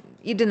didn't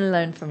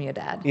learn from your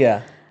dad.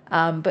 Yeah.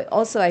 But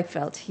also I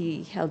felt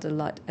he held a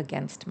lot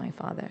against my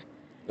father.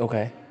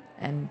 Okay.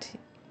 And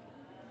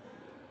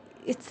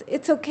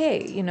it's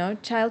okay,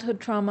 childhood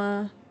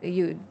trauma,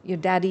 your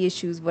daddy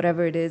issues,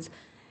 whatever it is,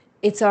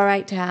 it's all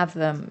right to have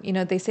them.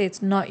 They say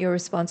it's not your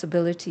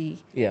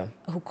responsibility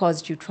who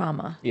caused you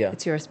trauma. Yeah.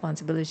 It's your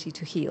responsibility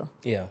to heal.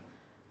 Yeah.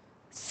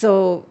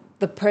 So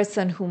the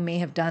person who may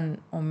have done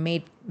or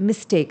made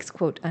mistakes,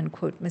 quote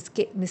unquote,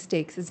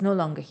 mistakes is no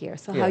longer here.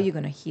 So how are you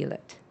going to heal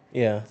it?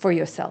 Yeah. For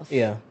yourself?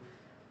 Yeah.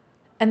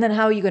 And then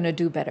how are you going to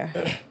do better?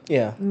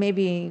 Yeah.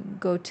 Maybe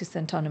go to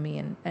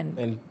Santonomy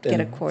and get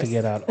a course. Figure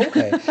it out.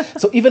 Okay.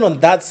 So even on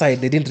that side,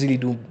 they didn't really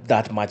do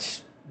that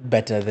much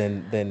better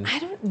than I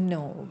don't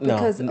know. No,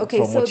 Because, from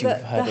so what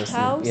you've heard the or seen,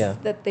 house yeah.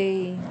 that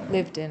they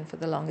lived in for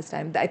the longest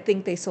time, I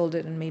think they sold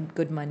it and made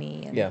good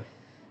money. Yeah.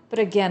 But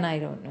again, I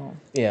don't know.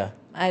 Yeah.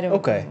 I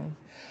don't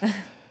know.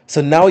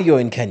 So now you're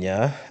in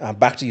Kenya.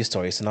 Back to your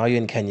story. So now you're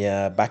in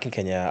Kenya, back in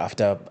Kenya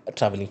after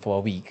traveling for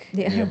a week.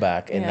 Yeah. And you're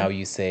back, and Yeah. now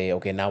you say,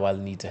 okay, now I'll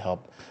need to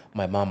help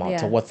my mom out.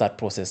 So Yeah. what's that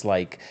process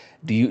like?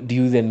 Do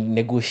you then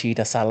negotiate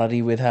a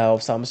salary with her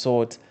of some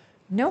sort?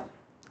 No.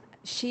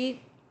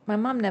 My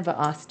mom never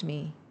asked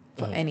me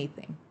for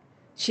anything.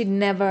 She'd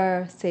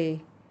never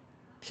say,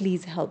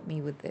 please help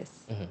me with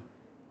this.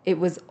 It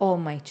was all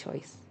my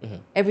choice.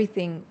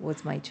 Everything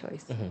was my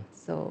choice.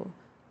 So,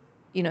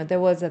 there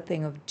was a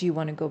thing of, do you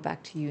want to go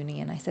back to uni?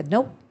 And I said,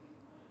 nope.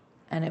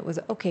 And it was,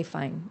 okay,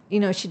 fine.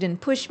 She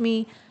didn't push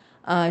me.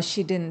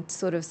 She didn't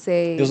sort of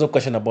say... There was no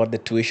question about the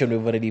tuition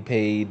we've already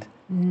paid.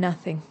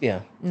 Nothing.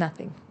 Yeah.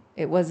 Nothing.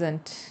 It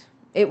wasn't...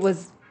 It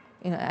was...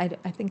 I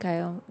think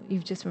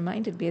you've just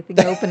reminded me. I think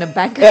I opened a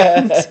bank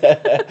account.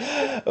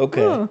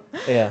 Okay. Oh.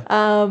 Yeah.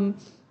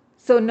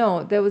 So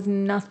no, there was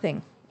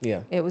nothing.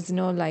 Yeah. It was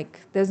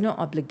there's no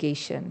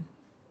obligation.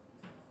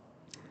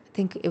 I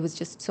think it was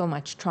just so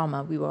much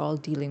trauma we were all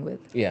dealing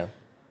with. Yeah.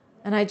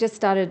 And I just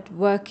started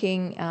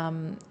working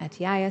at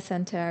Yaya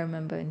Center, I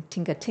remember, in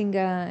Tinga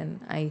Tinga,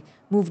 and I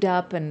moved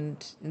up,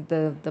 and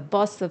the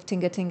boss of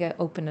Tinga Tinga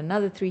opened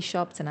another 3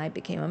 shops, and I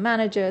became a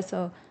manager.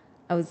 So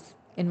I was,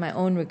 in my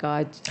own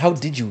regard... How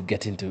did you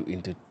get into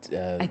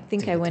I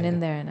think I went in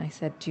there and I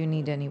said, do you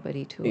need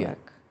anybody to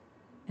work?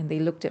 And they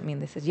looked at me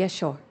and they said, yeah,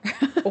 sure.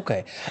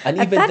 Okay. And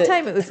At even that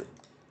time,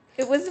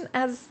 it wasn't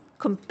as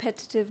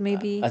competitive,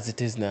 maybe. as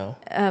it is now.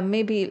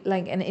 Maybe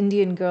like an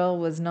Indian girl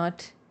was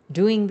not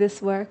doing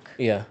this work.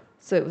 Yeah.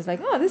 So it was like,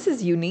 oh, this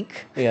is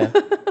unique. Yeah.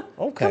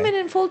 Okay. Come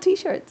in full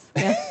T-shirts.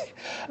 Yeah.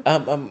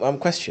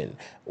 Question.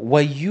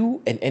 Were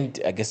you, and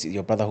I guess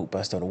your brother who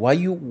passed on, were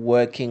you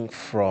working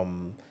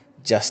from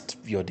just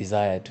your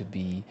desire to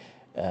be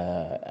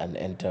an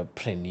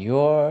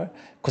entrepreneur?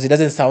 Because it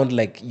doesn't sound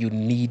like you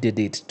needed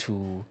it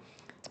to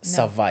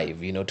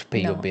survive, to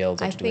pay your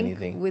bills or to do anything. I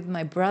think with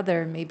my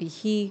brother, maybe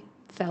he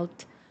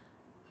felt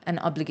an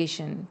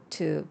obligation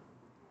to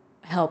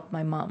help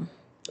my mom.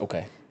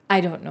 Okay. I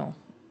don't know.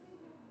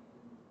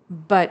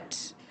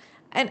 but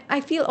and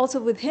I feel also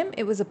with him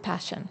it was a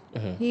passion.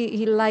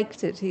 He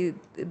liked it.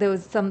 There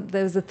was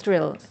a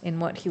thrill in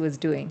what he was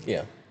doing.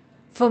 Yeah.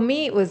 For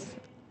me, it was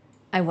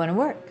I want to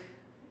work.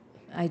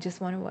 I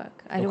just want to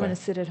work. I don't Okay. want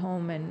to sit at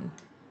home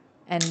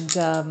and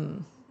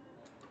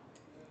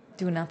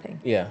do nothing.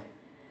 Yeah.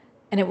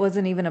 And it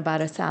wasn't even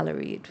about a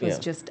salary. It was Yeah.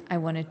 just I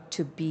wanted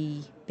to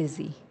be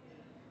busy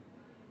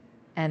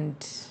and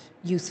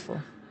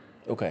useful.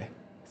 Okay.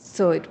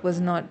 So it was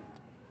not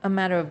a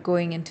matter of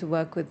going into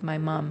work with my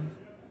mom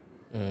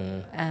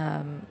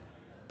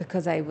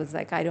because I was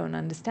like, I don't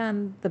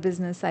understand the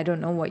business. I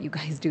don't know what you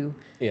guys do.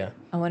 Yeah.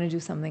 I want to do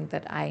something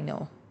that I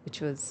know,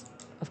 which was,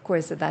 of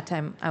course, at that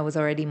time I was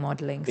already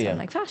modeling. So Yeah. I'm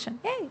like, fashion,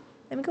 hey,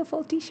 let me go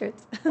fold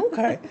t-shirts.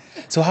 Okay.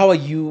 So how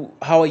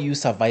are you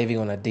surviving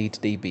on a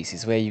day-to-day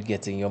basis? Where are you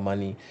getting your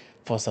money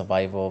for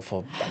survival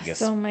for, I guess?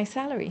 So my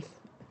salary.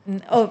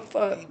 Oh,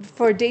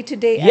 for day to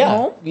day at Yeah.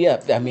 home?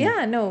 Yeah. I mean,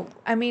 Yeah, no.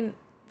 I mean,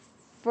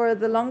 for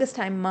the longest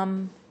time,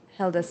 mom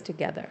held us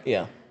together.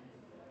 yeah.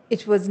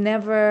 It was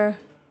never,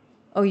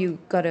 oh, you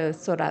got to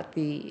sort out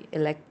the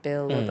elect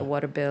bill or the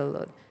water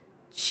bill.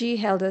 She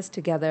held us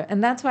together.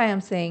 And that's why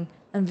I'm saying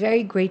I'm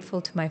very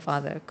grateful to my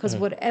father because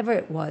whatever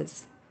it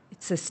was,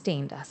 it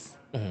sustained us.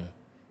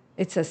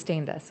 It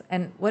sustained us.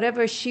 And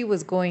whatever she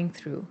was going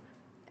through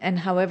and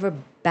however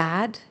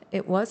bad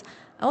it was,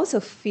 I also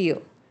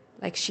feel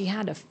like she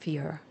had a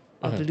fear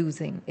of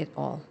losing it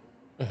all.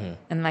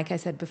 And like I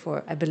said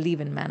before, I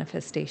believe in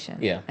manifestation.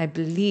 Yeah. I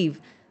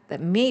believe that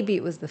maybe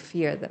it was the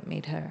fear that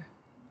made her,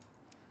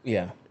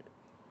 Yeah.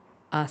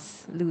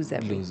 us, lose Lose.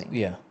 everything.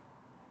 Yeah.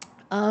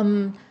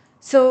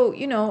 So,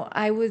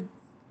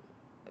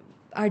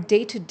 our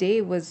day to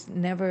day was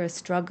never a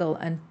struggle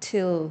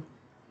until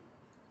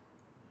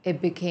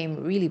it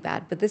became really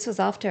bad. But this was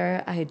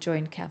after I had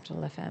joined Capital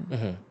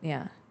FM.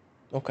 Yeah.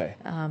 Okay.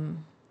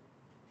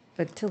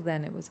 But till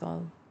then, it was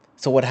all.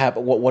 So what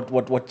happened?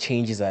 What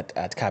changes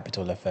at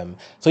Capital FM?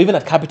 So even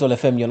at Capital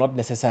FM, you're not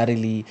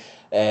necessarily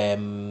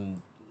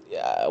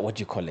what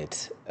do you call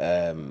it?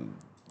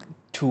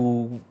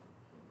 Too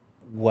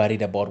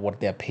worried about what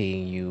they're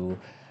paying you.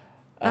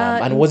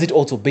 And was it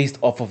also based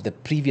off of the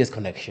previous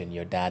connection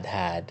your dad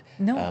had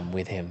No.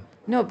 with him?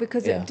 No,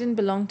 because Yeah. it didn't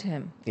belong to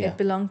him. Yeah. It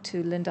belonged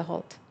to Linda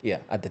Holt Yeah,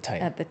 at the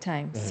time. at the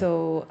time.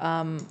 So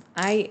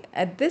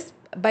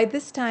by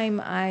this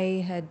time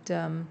I had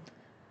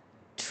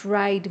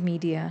tried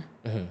media.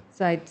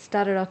 So I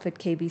started off at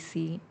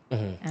KBC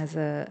as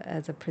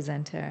a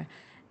presenter,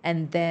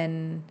 and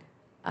then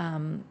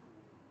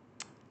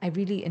I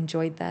really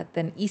enjoyed that.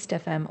 Then East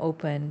FM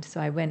opened,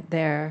 so I went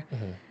there,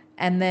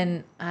 and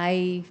then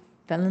I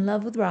fell in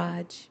love with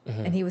Raj,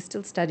 and he was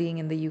still studying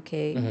in the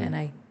UK, and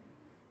I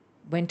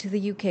went to the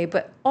UK.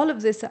 But all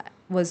of this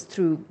was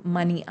through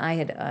money I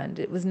had earned.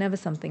 It was never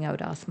something I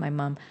would ask my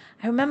mom.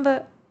 I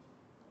remember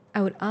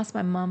I would ask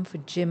my mom for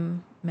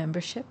gym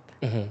membership,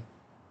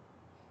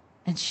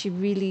 and she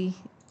really,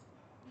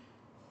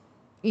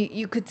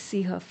 you could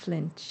see her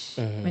flinch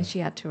when she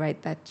had to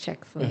write that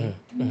check for me.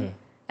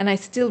 And I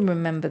still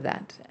remember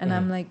that. And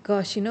I'm like,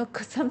 gosh,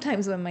 because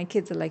sometimes when my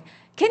kids are like,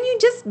 can you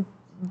just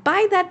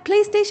buy that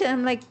PlayStation?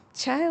 I'm like,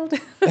 child,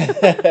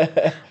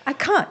 I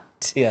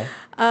can't. Yeah.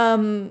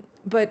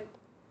 But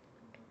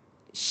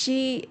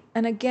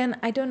and again,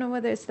 I don't know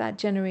whether it's that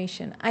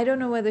generation. I don't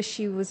know whether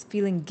she was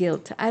feeling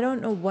guilt. I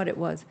don't know what it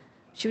was.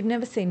 She would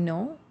never say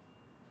no,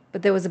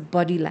 but there was a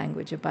body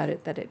language about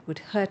it that it would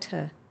hurt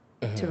her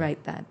to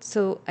write that.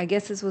 So I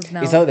guess this was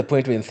now. Is that the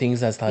point when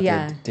things have started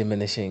Yeah.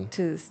 diminishing?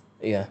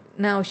 Yeah.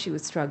 Now she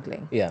was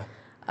struggling. Yeah.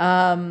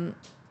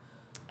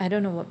 I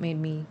don't know what made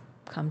me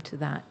come to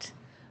that.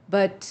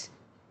 But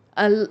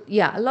a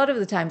lot of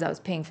the times I was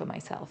paying for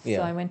myself. Yeah.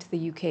 So I went to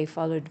the UK,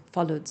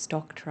 followed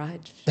Stock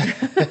Raj.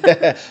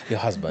 Your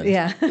husband.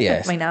 Yeah.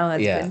 Yes. My now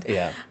husband.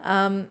 Yeah.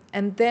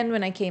 And then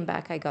when I came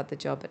back, I got the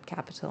job at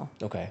Capital.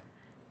 Okay.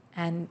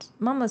 And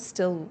Mom was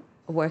still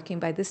working.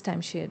 By this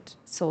time, she had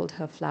sold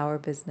her flower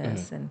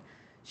business and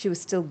she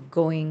was still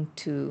going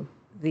to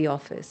the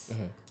office.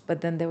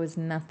 But then there was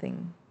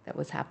nothing that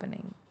was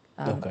happening.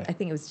 Okay. I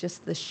think it was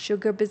just the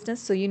sugar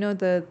business. So,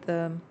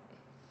 the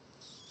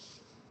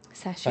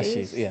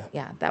sachets? Yeah.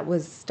 Yeah, that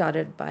was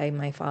started by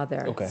my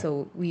father. Okay.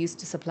 So we used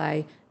to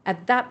supply,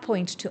 at that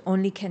point, to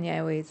only Kenya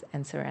Airways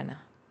and Serena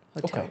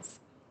hotels. Okay.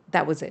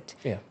 That was it.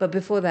 Yeah. But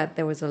before that,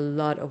 there was a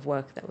lot of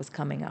work that was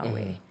coming our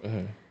way.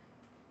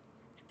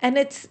 And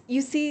it's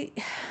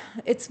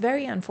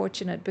very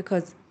unfortunate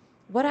because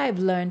what I've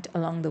learned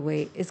along the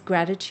way is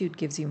gratitude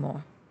gives you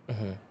more.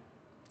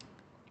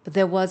 But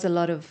there was a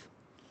lot of,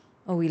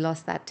 we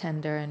lost that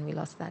tender and we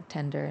lost that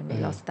tender and we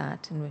lost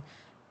that and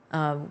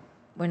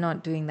we're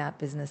not doing that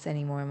business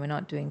anymore and we're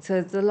not doing. So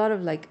it's a lot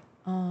of like,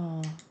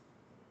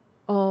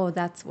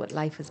 that's what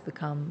life has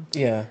become.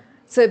 Yeah.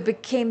 So it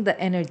became the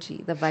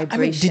energy, the vibration.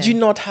 I mean, did you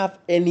not have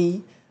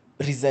any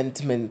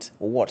resentment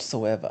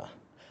whatsoever?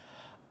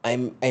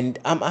 I'm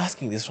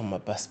asking this from a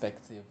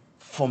perspective.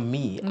 For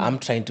me, I'm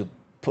trying to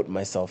put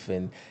myself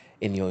in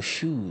your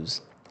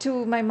shoes.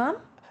 To my mom?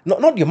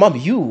 Not your mom,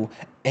 you.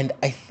 And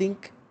I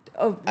think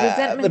Oh,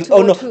 resentment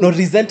Oh toward no, who? no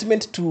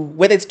resentment to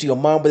whether it's to your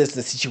mom, whether it's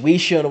the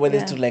situation, or whether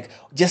it's Yeah. to like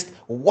just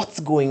what's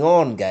going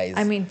on, guys.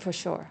 I mean, for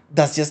sure.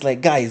 That's just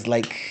like, guys,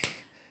 like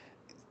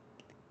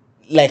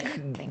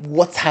Think.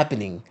 what's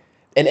happening,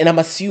 and I'm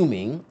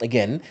assuming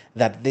again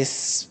that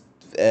this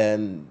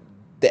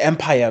the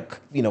empire,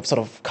 sort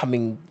of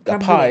coming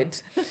Crumbling.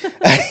 apart,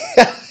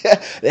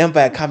 the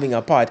empire coming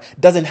apart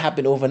doesn't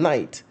happen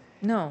overnight.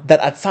 No. That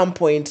at some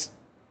point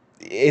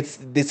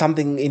there's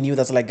something in you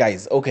that's like,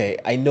 guys, okay,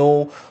 I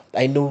know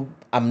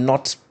I'm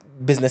not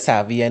business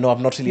savvy, I know I've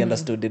not really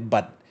understood it,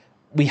 but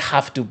we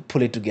have to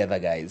pull it together,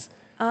 guys.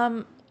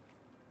 I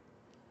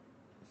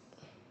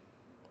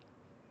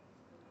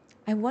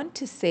want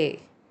to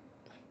say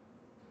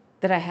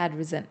that I had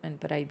resentment,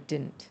 but I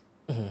didn't.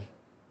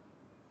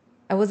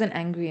 I wasn't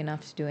angry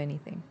enough to do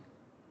anything.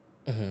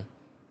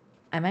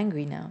 I'm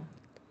angry now.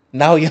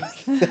 Now you're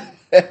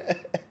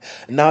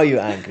now you're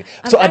angry.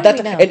 I'm So at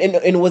that angry now.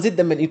 and was it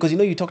because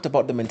you talked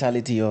about the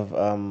mentality of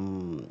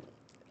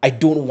I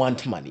don't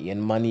want money,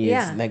 and money is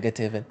Yeah.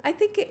 negative, and I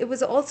think it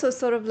was also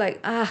sort of like,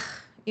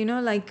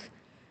 like,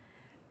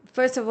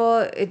 first of all,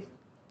 it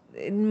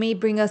may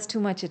bring us too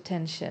much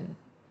attention.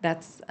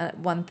 That's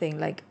one thing.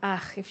 Like,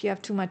 if you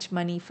have too much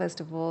money, first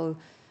of all,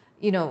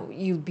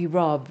 you'll be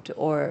robbed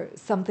or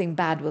something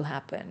bad will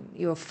happen.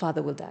 Your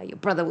father will die, your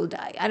brother will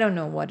die. I don't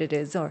know what it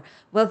is. Or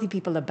wealthy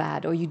people are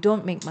bad, or you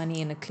don't make money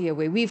in a clear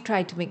way. We've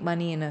tried to make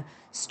money in a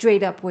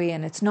straight up way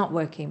and it's not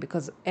working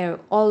because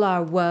all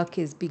our work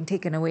is being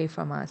taken away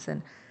from us.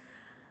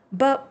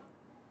 But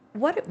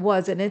what it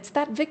was, and it's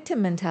that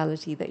victim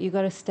mentality that you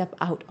got to step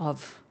out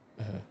of.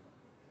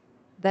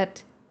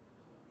 That,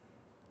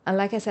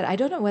 like I said, I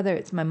don't know whether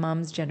it's my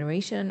mom's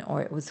generation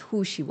or it was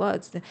who she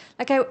was.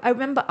 Like I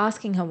remember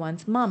asking her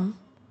once, Mom,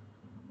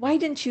 why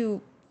didn't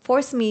you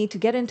force me to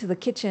get into the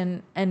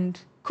kitchen and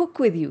cook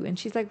with you? And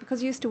she's like,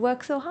 because you used to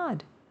work so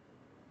hard.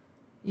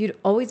 You'd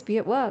always be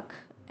at work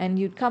and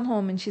you'd come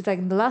home, and she's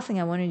like, the last thing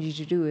I wanted you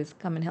to do is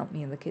come and help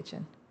me in the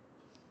kitchen.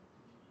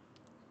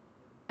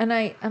 And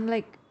I'm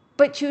like,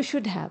 but you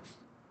should have.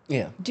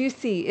 yeah, Do you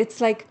see? It's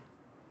like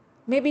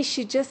maybe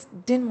she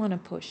just didn't want to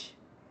push.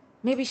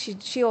 Maybe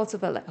she also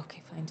felt like,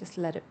 okay, fine, just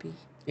let it be.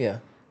 yeah,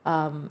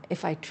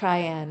 If I try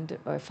and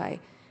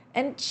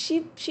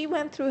she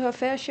went through her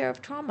fair share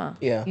of trauma.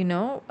 Yeah.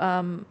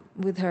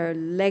 With her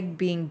leg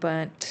being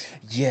burnt.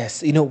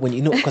 yes.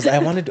 Because I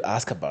wanted to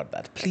ask about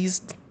that.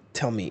 Please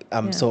tell me.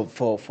 So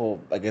for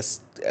I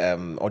guess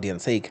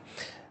audience sake,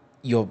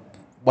 your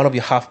one of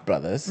your half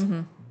brothers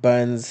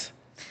burns.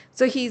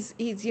 So he's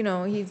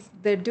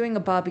they're doing a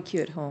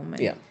barbecue at home,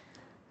 and Yeah,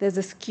 there's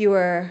a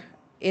skewer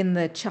in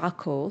the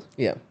charcoal,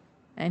 yeah,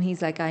 and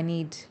he's like, I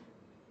need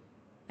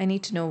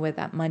to know where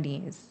that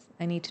money is.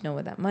 I need to know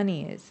where that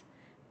money is.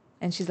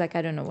 And she's like,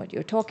 I don't know what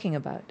you're talking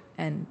about.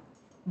 And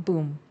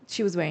boom,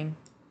 she was wearing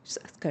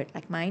a skirt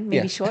like mine,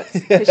 maybe Yeah. shorts.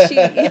 'Cause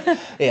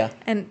yeah.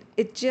 And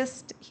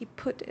he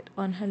put it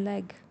on her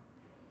leg.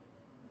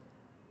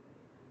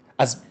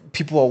 As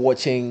people are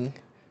watching.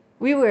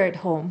 We were at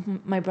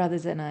home, my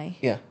brothers and I.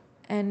 Yeah.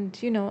 And,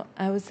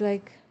 I was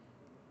like,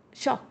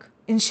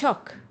 in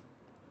shock.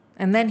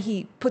 And then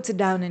he puts it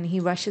down and he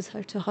rushes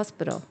her to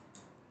hospital.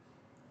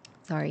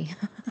 Sorry.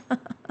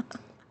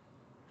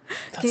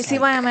 Can you see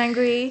why I'm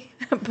angry,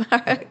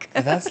 Barak?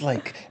 That's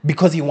like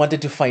because he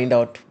wanted to find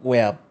out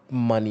where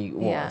money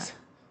was. Yeah.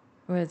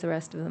 Where's the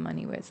rest of the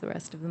money? Where's the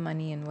rest of the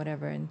money and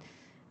whatever? And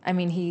I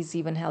mean, he's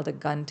even held a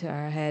gun to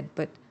her head.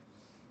 But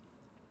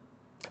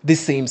This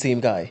same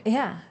guy.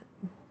 yeah,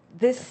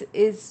 this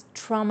is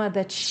trauma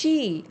that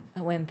she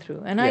went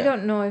through. And I Yeah.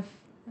 don't know if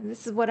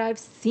this is what I've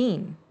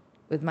seen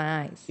with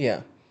my eyes.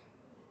 Yeah.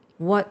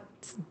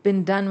 What's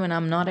been done when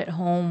I'm not at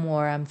home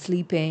or I'm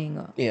sleeping.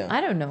 Or, Yeah.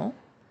 I don't know.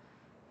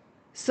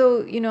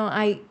 So,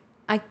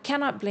 I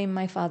cannot blame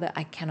my father.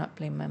 I cannot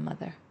blame my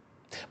mother.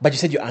 But you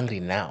said you're angry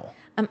now.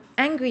 I'm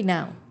angry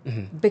now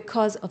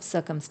because of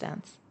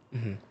circumstance.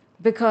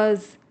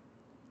 Because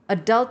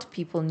adult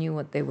people knew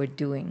what they were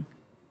doing.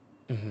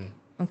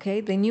 Okay?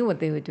 They knew what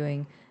they were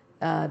doing.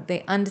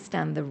 They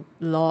understand the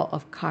law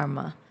of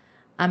karma.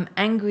 I'm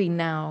angry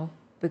now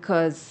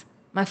because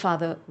my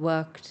father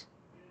worked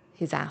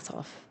his ass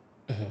off.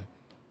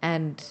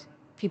 And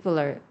people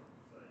are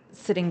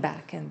sitting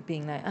back and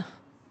being like, oh,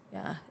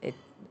 yeah,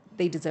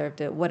 they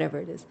deserved it, whatever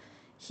it is.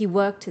 He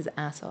worked his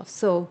ass off.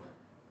 So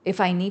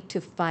if I need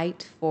to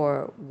fight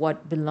for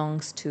what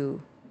belongs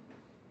to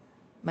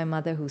my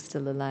mother who's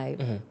still alive,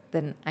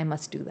 then I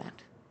must do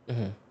that.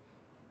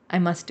 I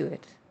must do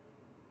it.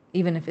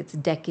 Even if it's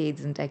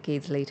decades and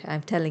decades later.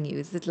 I'm telling you,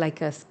 is it like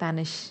a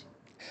Spanish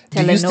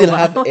telenovela? Do you still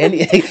have any?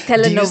 Do you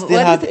Telenova. still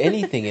have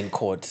anything in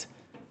court,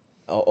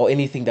 or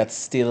anything that's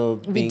still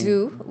being We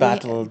do.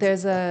 battled?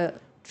 There's a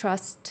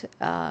trust.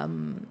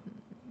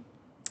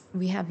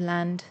 We have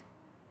land.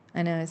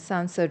 I know it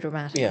sounds so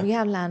dramatic. Yeah. We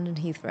have land in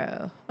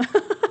Heathrow.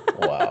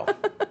 Wow.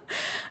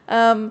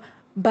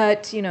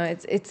 But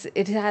it's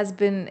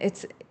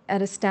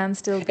at a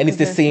standstill. And it's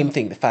the because same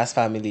thing. The Fast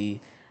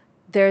family.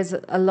 there's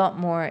a lot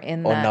more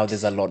in Oh, that. now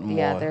there's a lot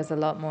Yeah, more. there's a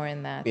lot more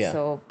in that. Yeah.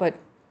 So, but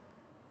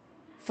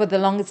for the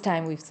longest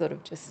time, we've sort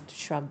of just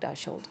shrugged our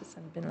shoulders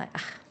and been like,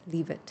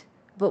 leave it.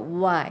 But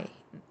why?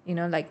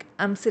 Like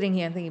I'm sitting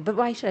here and thinking, but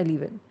why should I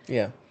leave it?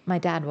 Yeah. My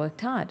dad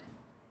worked hard.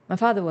 My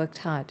father worked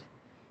hard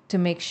to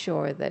make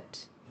sure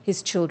that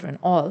his children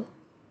all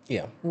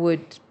Yeah.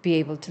 would be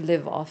able to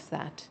live off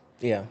that.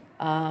 Yeah.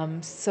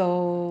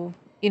 So,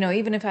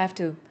 even if I have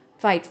to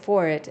fight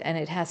for it and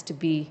it has to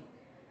be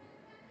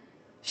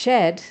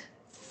shared,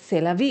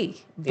 c'est la vie.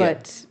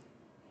 But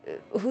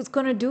who's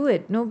going to do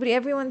it? Nobody.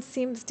 Everyone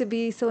seems to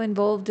be so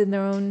involved in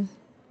their own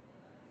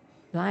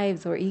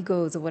lives or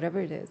egos or whatever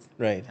it is.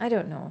 Right. I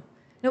don't know.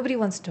 Nobody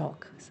wants to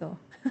talk, so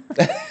So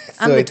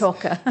I'm the it's-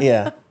 talker.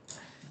 Yeah.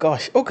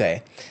 Gosh.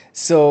 Okay.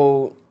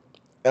 So,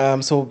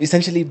 so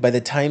essentially, by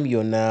the time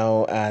you're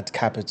now at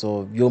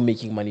Capital, you're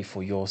making money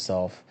for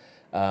yourself.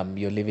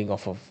 You're living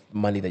off of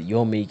money that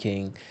you're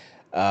making.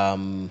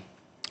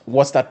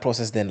 What's that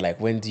process then like?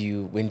 When do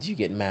you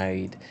get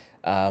married?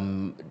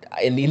 And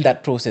in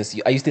that process,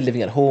 are you still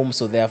living at home?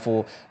 So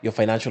therefore, your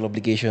financial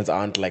obligations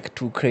aren't like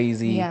too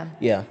crazy. Yeah.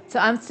 Yeah. So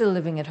I'm still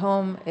living at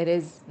home. It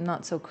is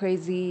not so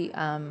crazy.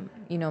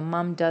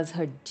 Mom does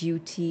her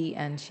duty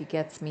and she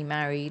gets me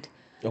married.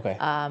 Okay.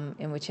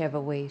 In whichever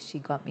way she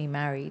got me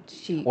married.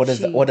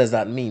 What does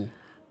that mean?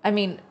 I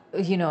mean,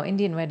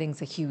 Indian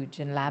weddings are huge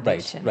and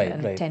lavish and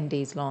Right. 10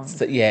 days long.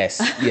 So,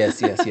 yes. Yeah.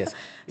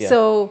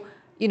 So,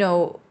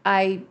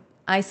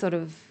 I sort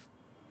of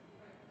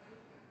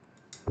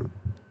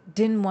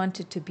didn't want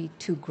it to be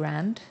too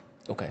grand.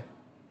 Okay.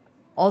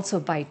 Also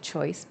by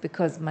choice,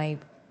 because my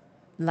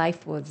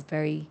life was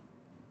very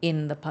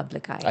in the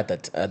public eye At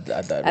that at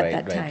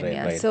that time.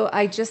 right. So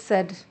I just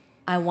said,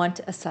 I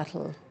want a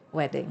subtle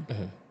wedding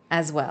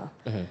as well.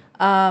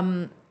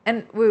 And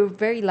we were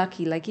very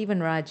lucky. Like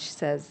even Raj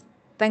says,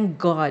 thank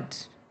God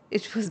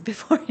it was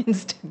before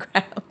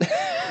Instagram.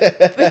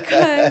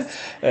 Because,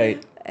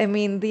 Right. I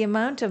mean, the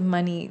amount of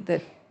money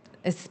that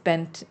is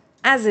spent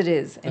as it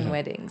is in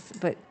weddings.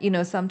 But,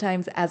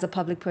 sometimes as a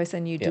public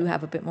person, you do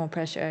have a bit more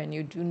pressure and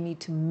you do need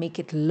to make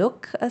it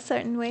look a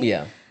certain way.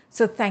 Yeah.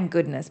 So thank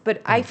goodness.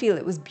 But I feel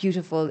it was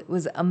beautiful. It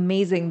was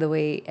amazing the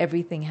way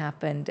everything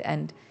happened.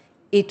 And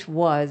it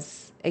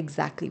was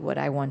exactly what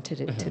I wanted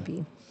it to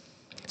be.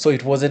 So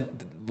it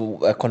wasn't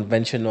a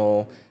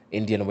conventional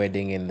Indian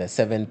wedding in the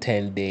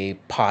 7-10 day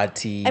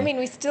party. I mean,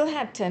 we still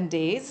had 10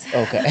 days.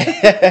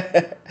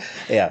 Okay.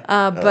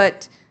 Yeah.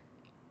 But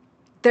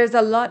there's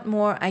a lot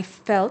more I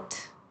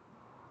felt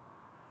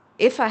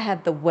if I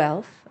had the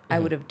wealth, I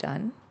would have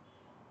done.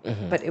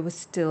 But it was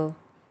still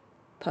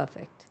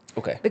perfect.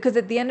 Okay. Because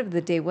at the end of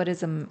the day, what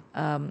is a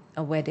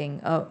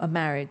wedding, a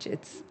marriage?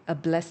 It's a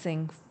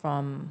blessing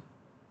from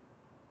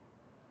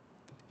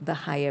the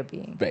higher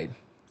being. Right.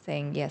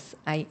 Saying, yes,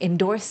 I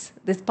endorse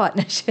this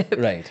partnership.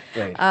 Right.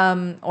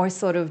 Or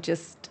sort of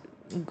just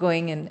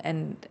going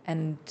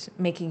and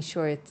making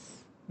sure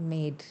it's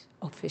made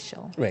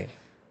official. Right.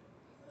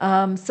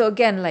 So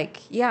again,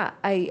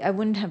 I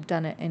wouldn't have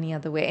done it any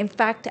other way. In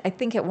fact, I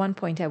think at one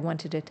point I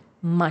wanted it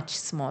much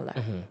smaller,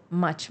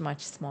 much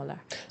smaller.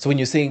 So when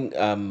you're saying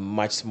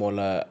much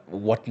smaller,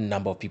 what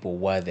number of people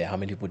were there? How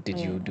many people did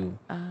you do?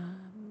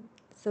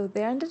 So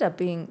there ended up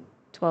being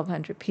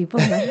 1,200 people.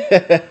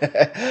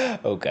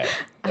 Okay.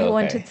 I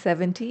wanted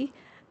 70.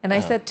 And I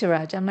said to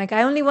Raj, I'm like,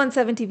 I only want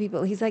 70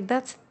 people. He's like,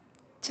 that's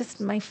just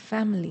my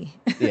family.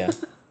 Yeah.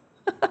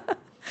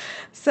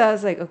 So I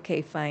was like,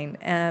 okay, fine.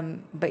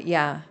 But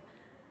yeah,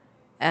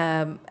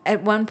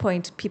 at one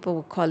point, people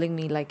were calling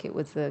me like it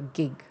was a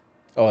gig.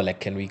 Oh, like,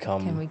 can we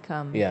come? Can we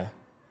come? Yeah.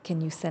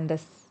 Can you send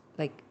us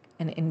like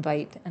an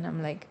invite? And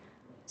I'm like,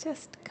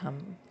 just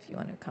come if you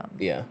want to come.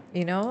 Yeah.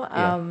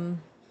 Yeah.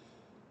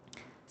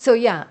 So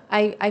yeah,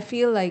 I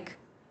feel like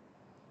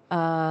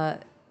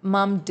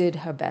Mom did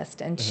her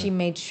best, and she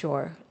made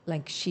sure,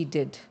 like she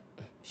did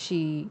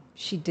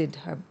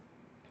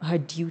her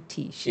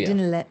duty. She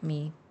didn't let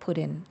me put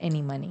in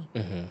any money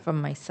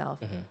from myself.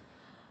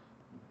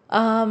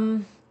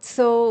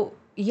 So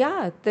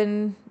yeah,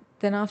 then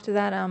after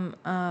that, I'm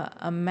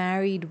a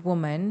married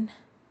woman,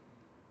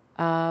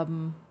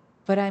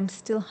 but I'm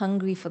still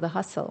hungry for the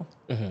hustle.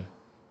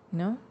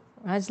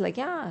 Raj's like,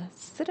 yeah,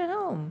 sit at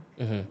home,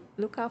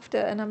 look after,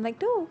 and I'm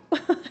like, no, I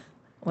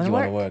want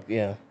to work.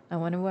 Yeah. I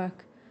want to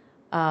work.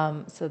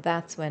 So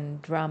that's when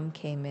drum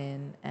came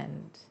in,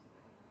 and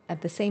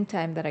at the same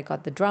time that I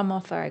got the drum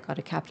offer, I got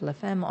a Capital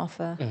FM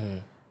offer.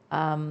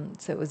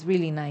 So it was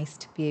really nice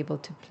to be able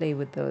to play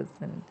with those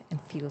and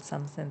feel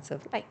some sense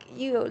of like,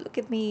 look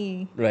at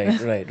me. Right.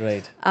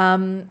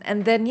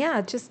 And then,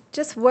 yeah,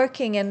 just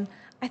working. And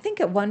I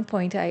think at one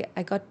point I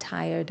got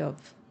tired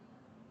of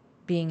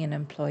being an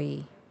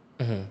employee.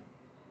 And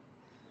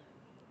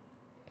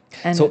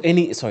So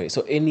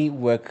any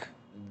work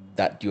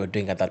that you were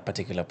doing at that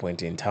particular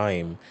point in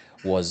time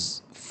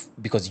was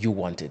because you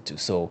wanted to.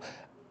 So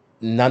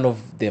none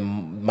of the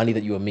money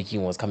that you were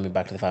making was coming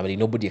back to the family.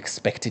 Nobody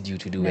expected you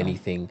to do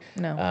anything,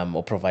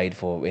 or provide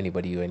for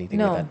anybody or anything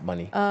with that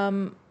money.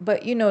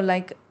 But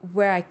like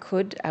where I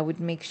could, I would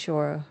make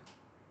sure,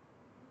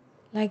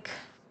 like,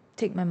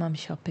 take my mom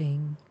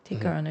shopping,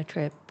 take her on a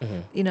trip,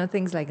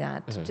 things like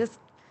that. Just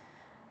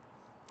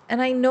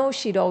And I know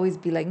she'd always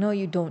be like, no,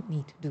 you don't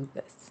need to do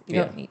this. You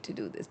Yeah. don't need to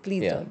do this.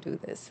 Please Yeah. don't do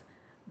this.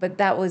 But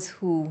that was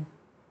who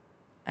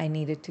I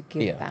needed to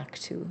give Yeah. back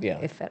to, Yeah.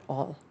 if at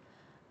all.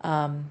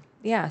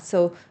 Yeah.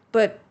 So,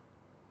 but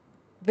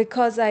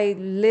because I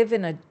live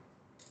in a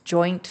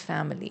joint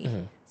family,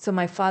 so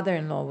my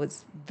father-in-law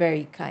was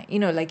very kind. You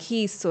know, like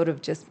he sort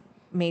of just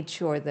made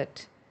sure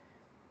that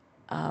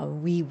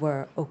we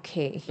were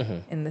okay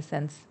in the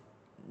sense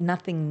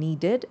nothing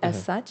needed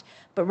as such.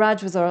 But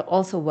Raj was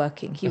also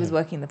working. He was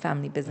working in the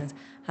family business.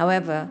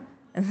 However,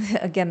 and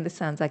again, this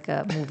sounds like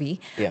a movie,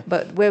 Yeah.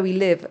 but where we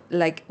live,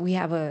 like we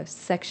have a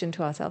section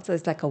to ourselves. So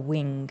it's like a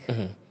wing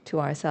to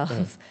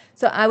ourselves.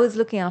 So I was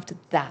looking after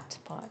that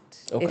part.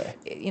 Okay.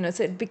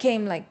 So it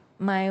became like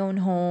my own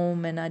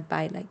home, and I'd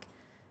buy like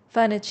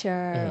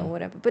furniture or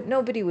whatever. But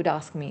nobody would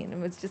ask me. And it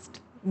was just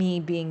me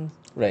being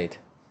Right.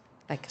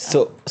 like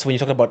So when you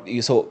talk about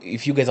so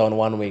if you guys are on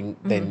one wing,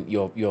 then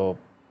your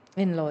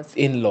in-laws.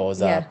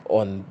 in-laws Yeah. are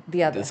on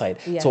The other. side.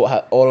 Yeah. So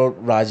all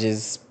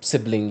Raj's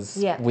siblings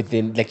Yeah.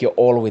 within, like you're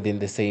all within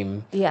the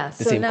same Yeah.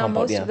 the So same now compound.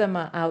 most Yeah. of them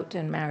are out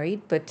and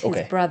married, but his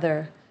Okay.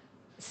 brother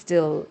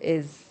still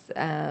is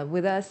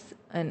with us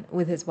and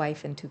with his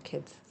wife and 2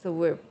 kids.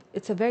 So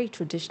it's a very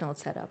traditional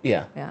setup.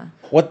 Yeah. Yeah.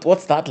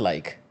 What's that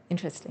like?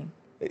 Interesting.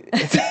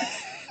 It's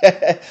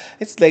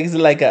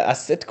like a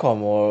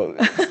sitcom, or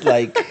it's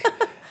like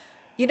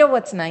You know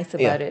what's nice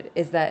Yeah. about it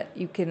is that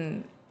you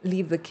can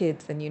leave the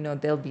kids and you know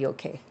they'll be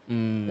okay.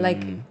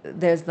 Like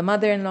there's the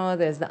mother-in-law,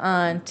 there's the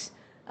aunt,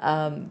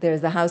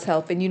 there's the house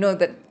help, and you know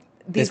that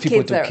There's these people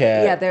kids to are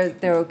care.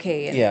 they're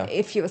okay. And Yeah.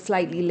 if you're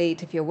slightly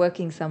late, if you're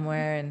working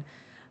somewhere,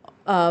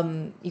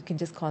 and you can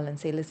just call and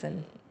say,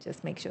 listen,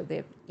 just make sure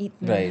they've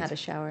eaten, Right. had a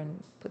shower,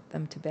 and put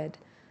them to bed.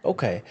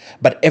 Okay,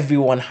 but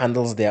everyone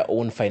handles their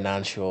own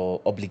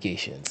financial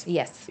obligations.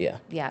 Yes. Yeah.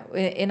 Yeah.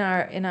 In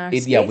our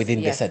space, Yeah, within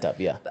the yes. setup.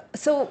 Yeah.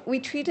 So we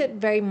treat it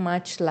very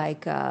much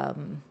like,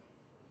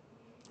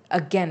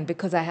 again,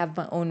 because I have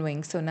my own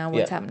wing. So now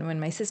what's Yeah. happened when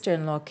my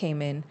sister-in-law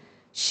came in,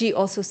 she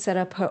also set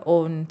up her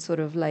own sort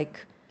of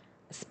like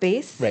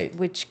space, Right.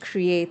 which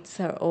creates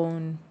her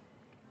own,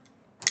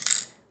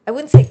 I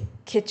wouldn't say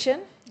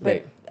kitchen, but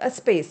Right. a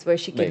space where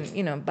she can,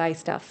 Right. buy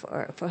stuff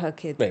for her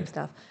kids Right. and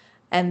stuff.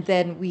 And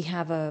then we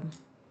have a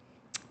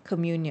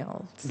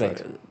communal sort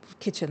Right. of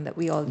kitchen that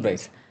we all Right.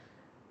 use.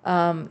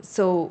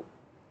 So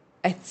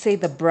I'd say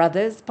the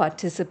brothers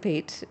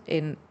participate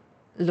in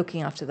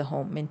looking after the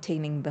home,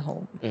 maintaining the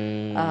home,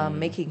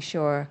 making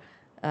sure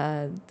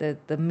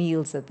the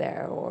meals are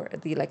there, or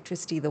the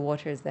electricity, the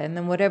water is there. And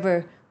then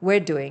whatever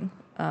we're doing,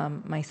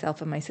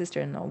 myself and my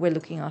sister-in-law, we're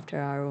looking after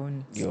our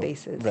own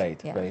spaces. Right.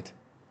 Yeah. Right.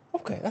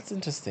 Okay, that's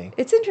interesting.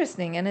 It's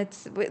interesting, and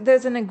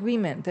there's an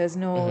agreement. There's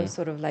no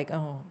sort of like,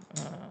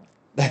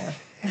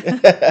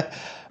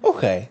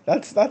 Okay,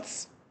 that's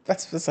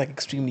like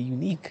extremely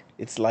unique.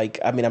 It's like,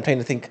 I mean, I'm trying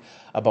to think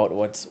about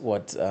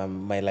what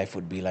my life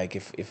would be like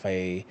if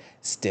I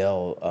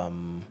still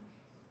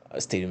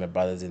stayed with my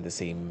brothers in the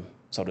same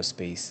sort of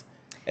space.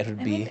 It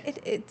would I be mean,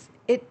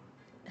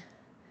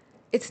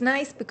 it's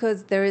nice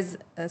because there is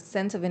a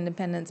sense of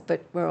independence, but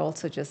we're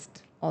also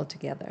just all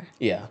together.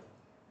 yeah.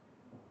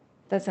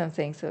 That's what I'm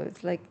saying. So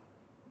it's like,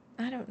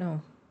 I don't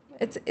know.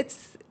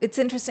 It's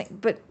interesting,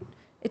 but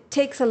it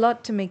takes a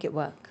lot to make it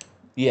work.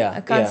 Yeah.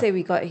 I can't yeah. say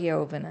we got here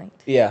overnight.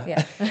 Yeah.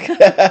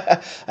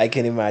 Yeah. I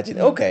can imagine.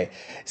 Okay.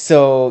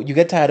 So you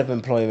get tired of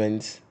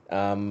employment.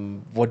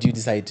 What do you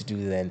decide to do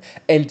then?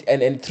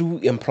 And through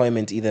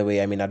employment, either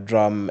way, I mean, at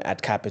Drum,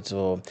 at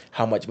Capital,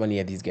 how much money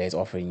are these guys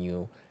offering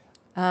you?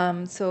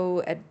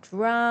 So at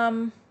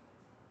Drum,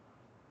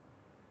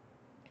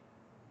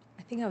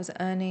 I think I was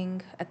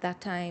earning at that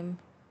time,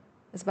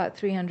 it was about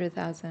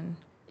 300,000.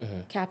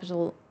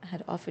 Capital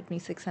had offered me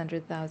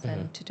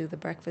 600,000 to do the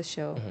breakfast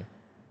show.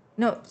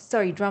 No,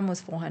 sorry, Drum was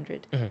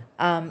 400.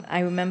 I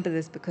remember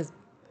this because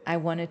I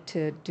wanted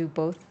to do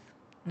both.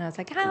 And I was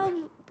like,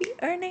 I'll be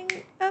earning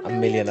a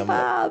million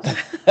bob.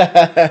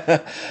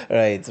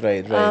 Right.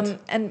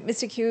 And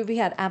Mr. QB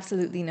had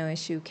absolutely no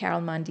issue.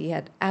 Carol Mandi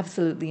had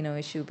absolutely no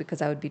issue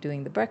because I would be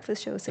doing the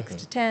breakfast show 6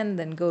 to 10,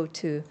 then go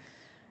to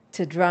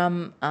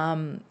Drum.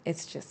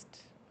 It's just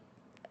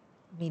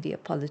media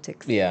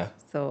politics. Yeah.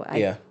 So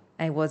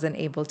I wasn't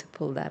able to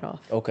pull that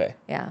off. Okay.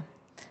 Yeah.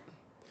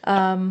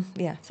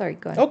 Yeah, sorry,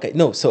 go ahead. Okay.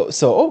 No. So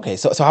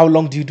how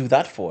long do you do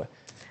that for?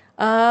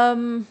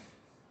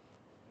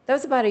 That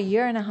was about a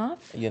year and a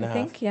half. A year and a I half.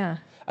 think, yeah.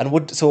 And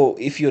what? So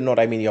if you're not,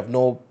 I mean, you have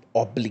no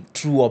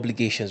true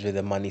obligations with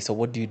the money. So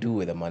what do you do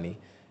with the money?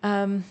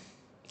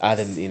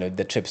 Other than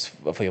the trips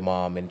for your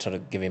mom and sort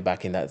of giving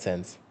back in that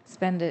sense.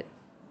 Spend it.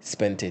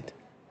 Spent it.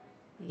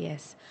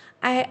 Yes.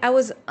 I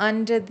was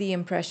under the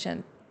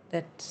impression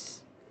that,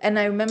 and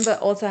I remember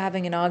also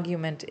having an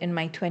argument in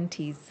my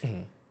 20s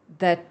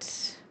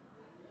that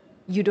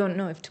you don't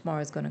know if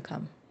tomorrow is going to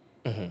come.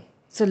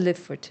 So live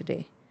for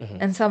today.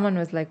 And someone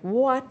was like,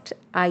 what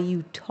are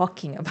you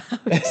talking about?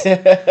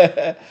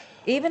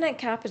 Even at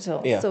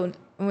Capital. Yeah. So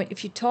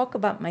if you talk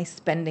about my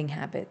spending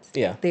habits,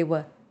 Yeah. they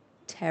were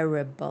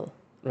terrible.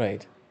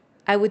 Right.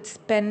 I would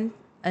spend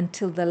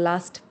until the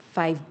last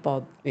 5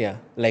 bob. Yeah.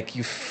 Like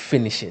you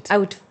finish it. I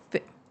would,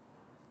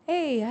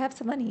 hey, I have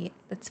some money.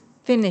 Let's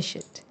finish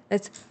it.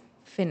 Let's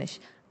finish.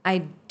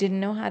 I didn't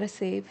know how to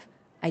save.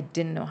 I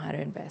didn't know how to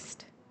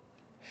invest.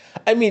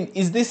 I mean,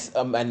 is this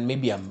and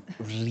maybe I'm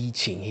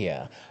reaching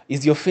here.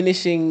 Is your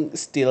finishing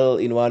still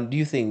in one? Do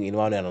you think in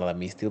one way or another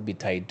may still be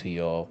tied to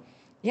your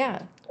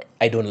Yeah.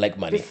 I don't like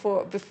money?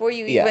 Before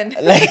you Yeah,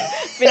 even like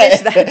finish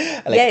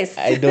that. like Yes.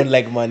 I don't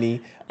like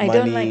money. I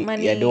don't like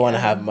Yeah, I don't money. want to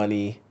have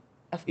money.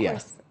 Of Yeah,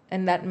 course.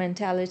 And that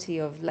mentality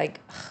of like,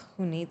 "Ugh,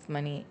 who needs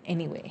money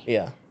anyway?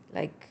 yeah,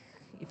 Like,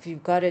 if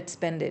you've got it,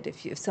 spend it.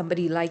 If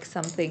somebody likes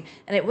something,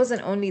 and it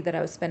wasn't only that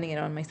I was spending it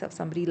on myself.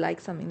 Somebody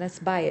likes something, let's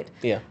buy it.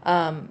 yeah.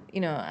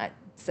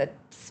 At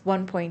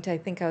one point, I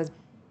think I was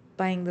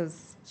buying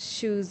those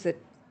shoes at,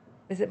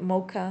 is it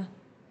Mocha?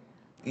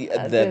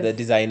 The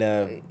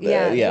designer.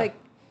 Yeah, Like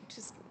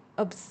just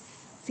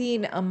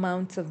obscene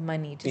amounts of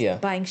money just yeah.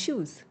 buying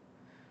shoes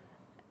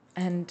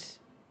and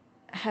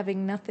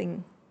having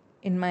nothing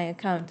in my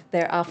account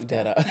thereafter.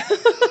 That,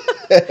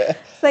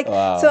 It's like,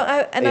 wow. so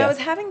I Yeah. was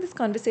having this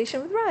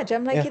conversation with Raj.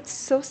 I'm like, Yeah. it's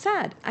so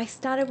sad. I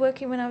started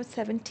working when I was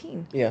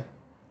 17. Yeah,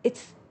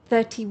 It's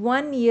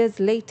 31 years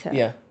later.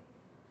 yeah,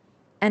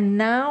 And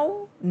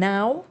now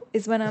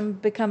is when I'm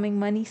becoming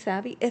money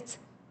savvy. It's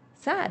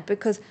sad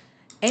because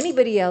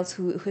anybody else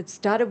who had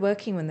started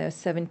working when they were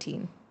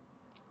 17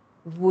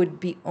 would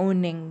be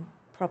owning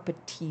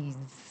properties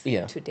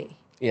yeah, today.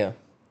 yeah,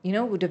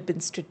 Would have been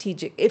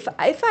strategic. If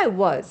I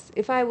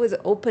was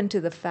open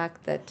to the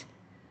fact that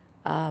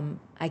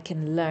I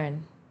can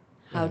learn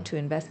how to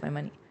invest my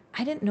money.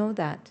 I didn't know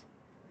that.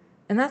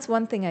 And that's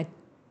one thing I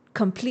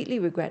completely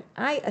regret.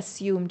 I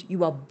assumed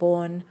you are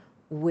born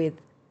with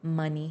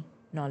money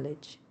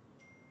knowledge.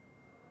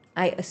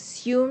 I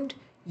assumed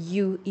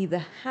you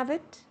either have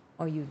it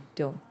or you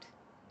don't.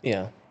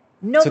 yeah.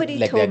 Nobody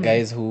So like there told are me.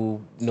 guys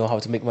who know how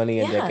to make money,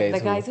 and there are Yeah, guys the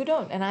who. guys who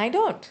don't, and I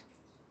don't.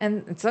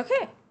 And it's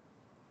okay.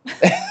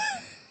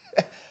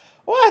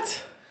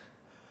 What?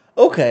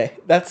 Okay,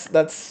 that's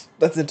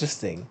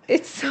interesting.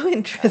 It's so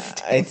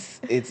interesting.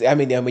 It's. I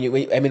mean, yeah,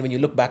 when you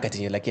look back at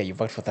it, you're like, yeah, you've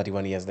worked for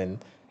 31 years. Then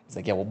it's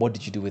like, yeah, well, what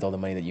did you do with all the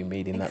money that you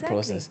made in that Exactly.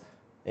 process?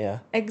 Yeah,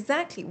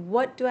 Exactly.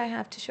 What do I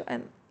have to show?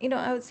 And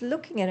I was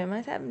looking at him.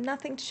 I said, I have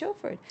nothing to show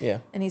for it. yeah.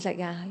 And he's like,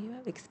 yeah, you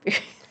have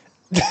experience.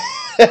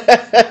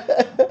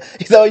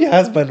 Is that what your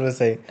husband was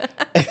saying?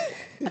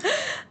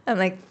 I'm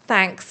like,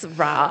 thanks,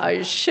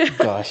 Raj.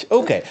 Gosh.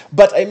 Okay,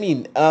 but I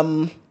mean,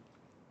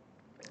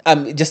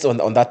 just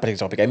on that particular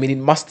topic, I mean, it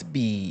must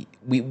be.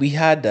 We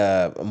had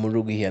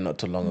Murugi here not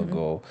too long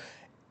ago,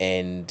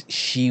 and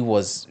she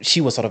was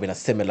sort of in a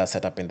similar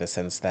setup in the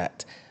sense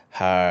that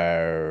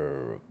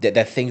there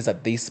are things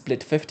that they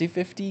split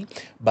 50-50,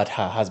 but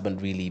her husband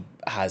really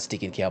has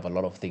taken care of a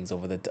lot of things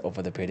over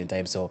the period in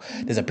time. So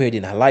there's a period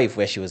in her life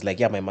where she was like,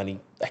 yeah, my money,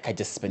 like I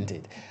just spent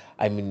it.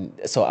 I mean,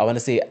 so I want to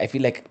say I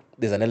feel like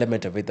there's an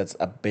element of it that's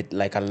a bit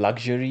like a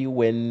luxury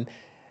when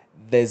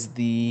there's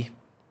the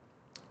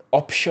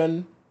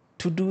option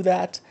to do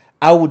that.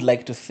 I would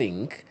like to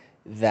think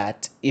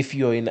that if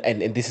you're in,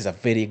 and this is a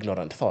very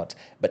ignorant thought,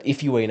 but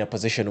if you were in a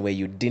position where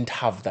you didn't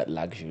have that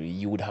luxury,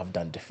 you would have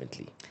done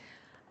differently.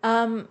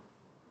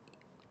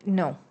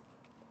 No.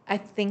 I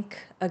think,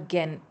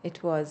 again,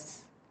 it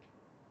was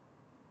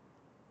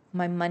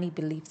my money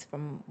beliefs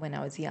from when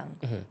I was young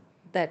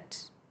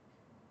that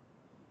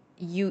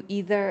you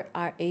either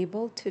are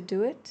able to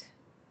do it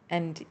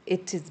and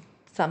it is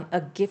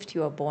a gift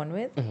you are born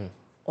with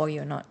or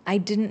you're not. I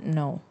didn't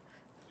know.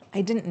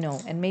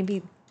 And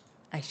maybe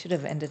I should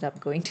have ended up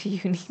going to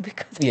uni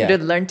because I Yeah. would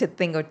have learned a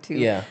thing or two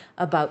Yeah.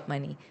 about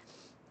money.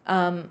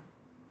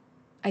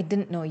 I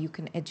didn't know you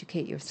can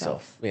educate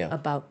yourself Yeah.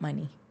 about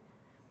money.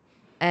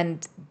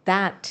 And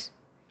that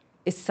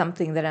is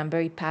something that I'm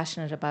very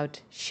passionate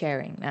about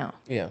sharing now.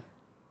 Yeah.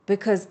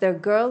 Because there are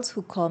girls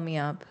who call me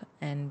up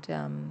and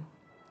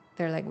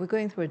they're like, we're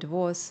going through a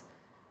divorce.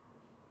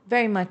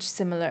 Very much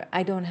similar.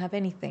 I don't have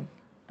anything.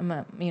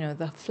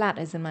 The flat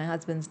is in my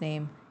husband's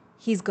name.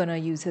 He's going to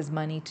use his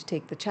money to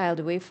take the child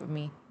away from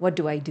me. What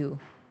do I do?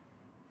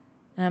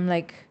 And I'm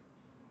like,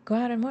 go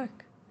out and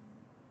work.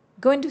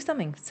 Go and do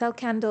something. Sell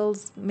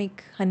candles,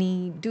 make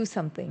honey, do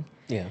something.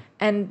 Yeah.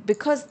 And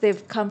because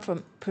they've come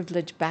from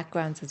privileged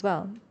backgrounds as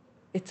well,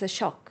 it's a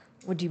shock.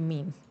 What do you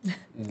mean?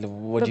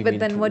 What do you mean? But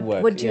then work?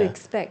 what do you Yeah.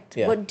 expect?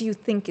 Yeah. What do you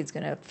think is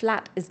going to,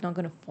 flat is not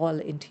going to fall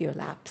into your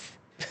laps.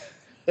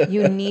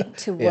 You need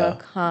to Yeah.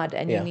 work hard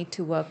and Yeah. you need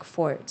to work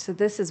for it. So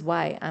this is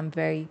why I'm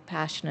very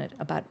passionate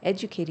about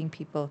educating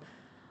people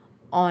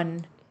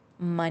on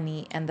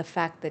money and the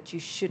fact that you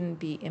shouldn't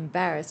be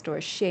embarrassed or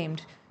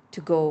ashamed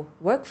to go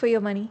work for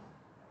your money,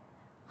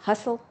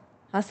 hustle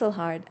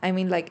hard. I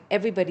mean, like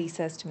everybody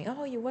says to me,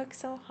 oh, you work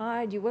so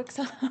hard.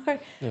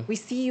 Yeah. We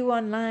see you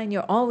online.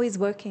 You're always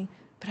working.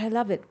 But I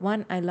love it.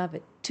 One, I love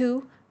it.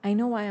 Two, I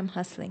know why I'm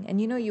hustling. And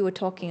you were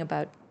talking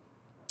about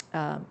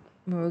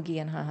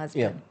Murugi and her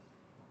husband. Yeah.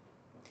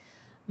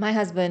 My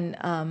husband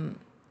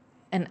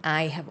and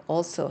I have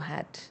also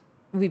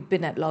we've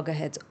been at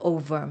loggerheads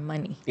over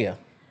money Yeah.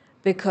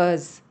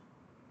 because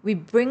We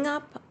bring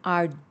up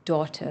our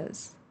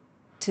daughters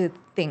to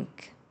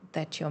think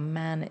that your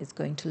man is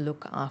going to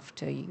look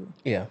after you.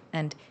 Yeah.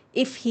 And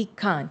if he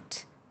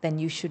can't, then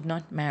you should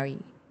not marry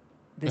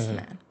this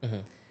man. Mm-hmm.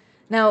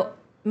 Now,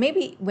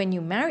 maybe when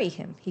you marry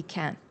him, he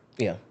can.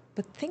 Yeah.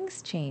 But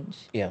things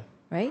change, Yeah.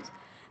 right?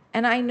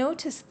 And I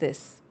noticed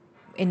this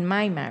in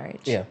my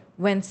marriage. Yeah.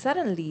 When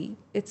suddenly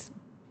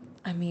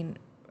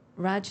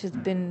Raj has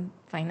been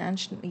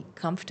financially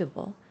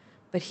comfortable,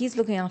 but he's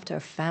looking after a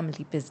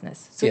family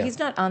business. So Yeah. he's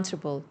not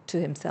answerable to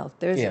himself.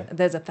 Yeah.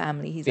 There's a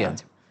family, he's Yeah.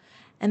 answerable.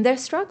 And they're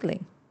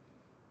struggling.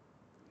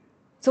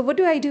 So what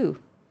do?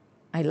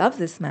 I love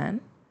this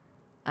man.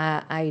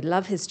 I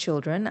love his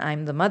children.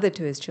 I'm the mother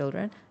to his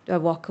children. Do I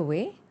walk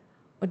away?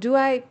 Or do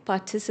I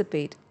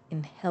participate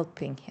in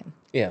helping him?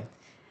 Yeah.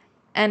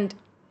 And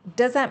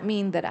does that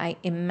mean that I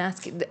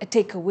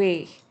take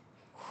away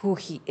who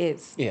he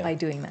is Yeah. by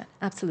doing that?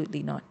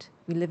 Absolutely not.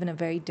 We live in a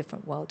very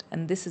different world.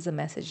 And this is a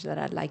message that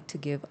I'd like to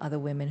give other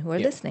women who are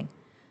Yeah. listening.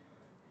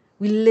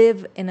 We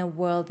live in a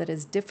world that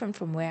is different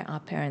from where our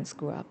parents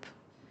grew up.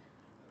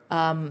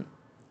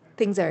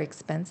 Things are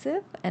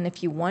expensive. And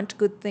if you want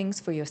good things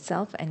for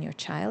yourself and your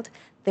child,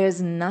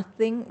 there's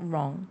nothing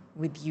wrong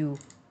with you,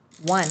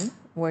 one,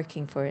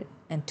 working for it,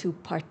 and two,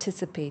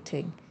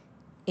 participating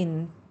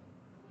in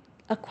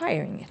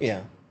acquiring it.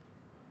 Yeah.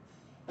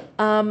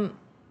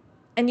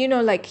 And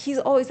he's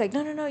always like,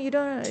 no, you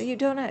don't.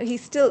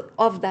 He's still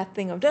of that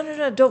thing of,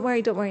 no, don't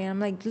worry. And I'm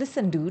like,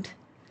 listen, dude,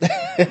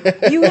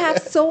 you have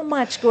so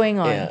much going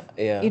on. Yeah,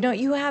 yeah.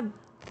 You have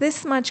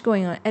this much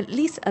going on. At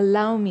least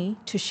allow me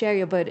to share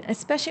your burden,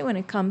 especially when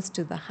it comes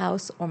to the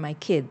house or my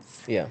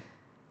kids. Yeah.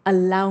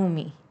 Allow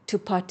me to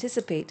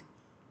participate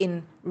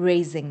in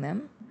raising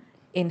them,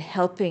 in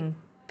helping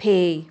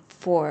pay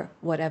for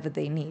whatever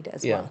they need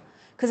as Yeah. well.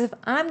 Because if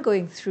I'm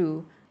going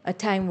through a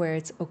time where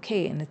it's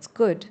okay and it's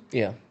good,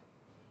 Yeah.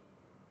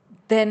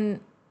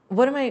 then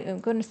what am I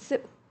going to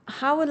sit?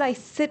 How will I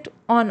sit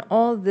on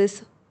all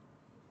this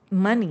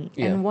money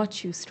Yeah. and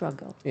watch you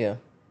struggle? Yeah.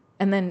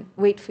 And then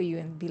wait for you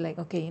and be like,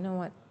 okay, you know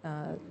what?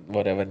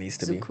 Whatever needs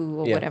to be. Zuku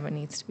or Yeah. whatever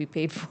needs to be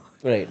paid for.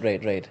 Right.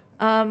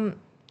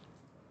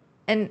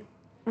 And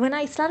when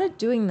I started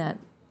doing that,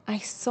 I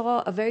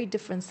saw a very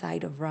different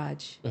side of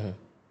Raj.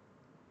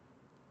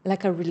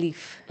 Like a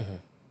relief.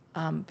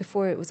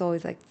 Before it was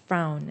always like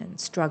frown and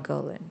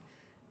struggle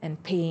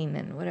and pain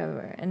and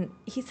whatever. And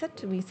he said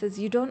to me, he says,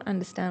 you don't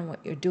understand what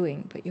you're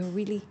doing, but you're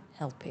really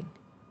helping.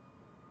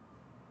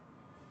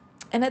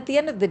 And at the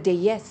end of the day,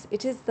 yes,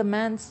 it is the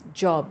man's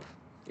job,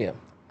 Yeah.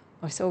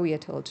 or so we are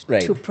told,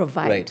 Right. to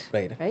provide.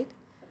 Right.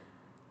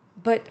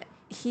 But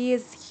he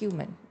is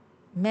human.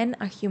 Men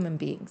are human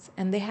beings,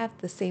 and they have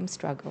the same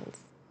struggles,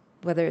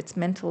 whether it's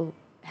mental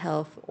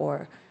health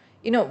or,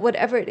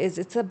 whatever it is,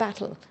 it's a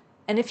battle.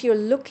 And if you're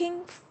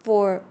looking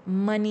for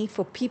money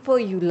for people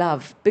you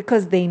love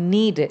because they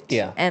need it,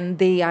 Yeah. and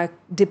they are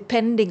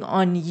depending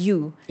on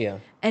you, Yeah.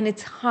 and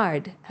it's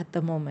hard at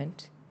the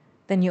moment,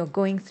 then you're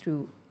going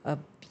through a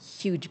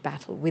huge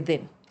battle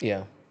within.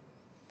 Yeah.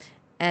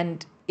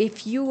 And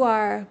if you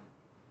are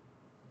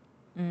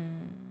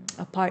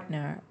a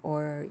partner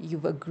or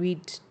you've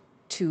agreed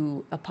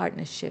to a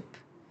partnership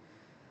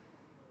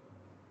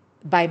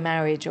by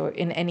marriage or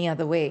in any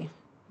other way,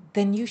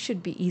 then you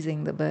should be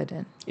easing the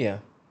burden Yeah.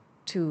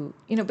 to,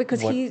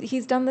 because What-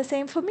 he's done the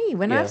same for me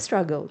when Yeah. I've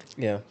struggled.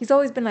 Yeah. He's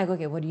always been like,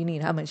 okay, what do you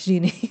need? How much do you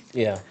need?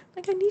 Yeah.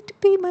 Like, I need to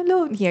pay my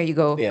loan. Here you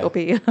go. Yeah. Go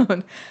pay your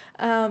loan.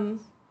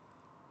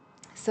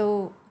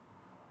 So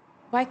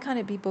why can't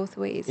it be both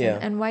ways? Yeah.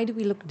 And why do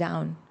we look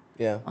down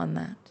Yeah. on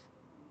that?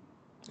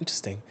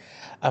 Interesting.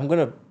 I'm going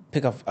to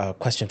pick up a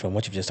question from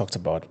what you've just talked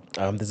about.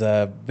 There's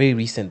a very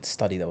recent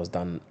study that was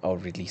done or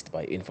released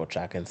by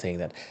InfoTrack and saying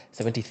that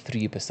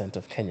 73%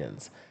 of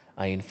Kenyans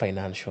are in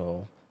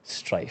financial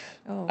strife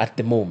at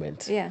the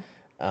moment. Yeah.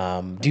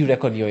 Do you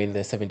reckon you're in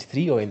the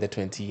 73 or in the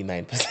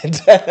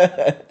 29%?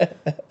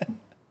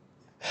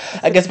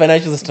 I guess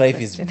financial strife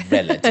is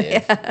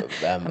relative.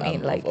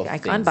 I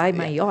can't buy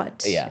my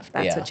yacht, Yeah, if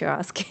that's yeah. what you're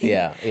asking.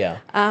 Yeah.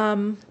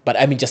 But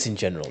I mean, just in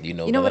general, You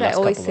know the what I last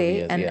always couple of say,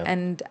 years,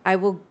 and I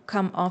will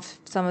come off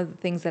some of the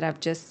things that I've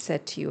just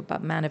said to you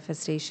about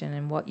manifestation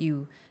and what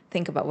you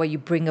think about, what you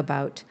bring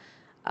about.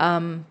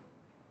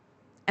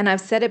 And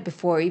I've said it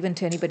before, even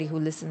to anybody who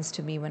listens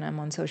to me when I'm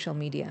on social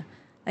media.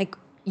 Like,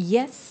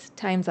 yes,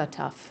 times are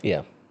tough.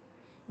 Yeah.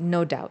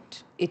 No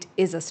doubt. It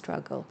is a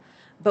struggle.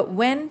 But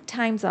when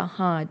times are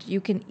hard, you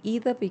can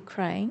either be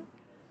crying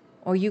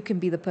or you can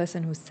be the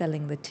person who's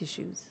selling the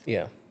tissues.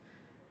 Yeah.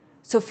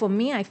 So for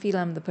me, I feel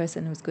I'm the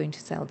person who's going to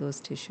sell those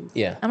tissues.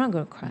 Yeah. I'm not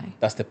going to cry.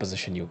 That's the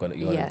position you're going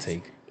to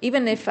take.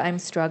 Even if I'm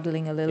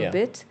struggling a little Yeah.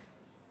 bit,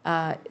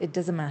 it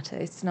doesn't matter.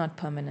 It's not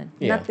permanent.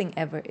 Yeah. Nothing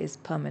ever is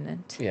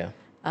permanent. Yeah.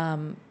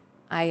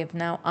 I have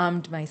now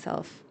armed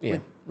myself Yeah.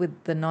 with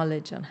the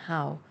knowledge on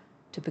how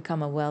to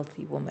become a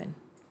wealthy woman.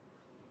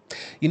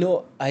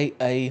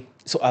 I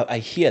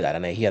hear that,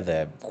 and I hear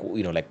the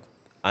like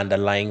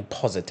underlying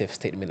positive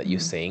statement that you're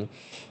saying,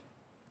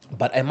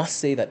 but I must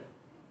say that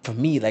for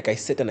me, like I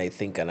sit and I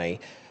think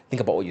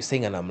about what you're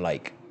saying, and I'm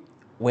like,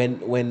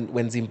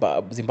 when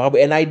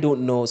Zimbabwe, and I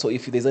don't know, so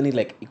if there's only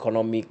like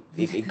economic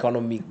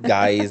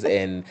guys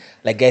and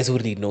like guys who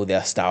really know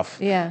their stuff,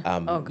 Yeah.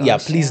 Oh yeah,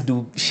 gosh, please yeah.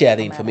 do share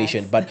the Come at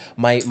information. us. But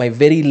my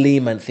very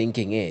layman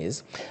thinking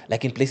is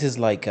like in places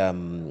like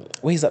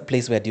where is that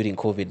place where during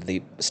COVID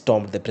they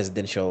stormed the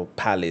presidential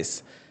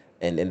palace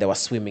and they were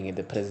swimming in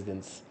the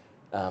president's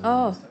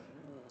Oh,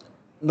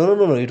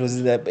 no. It was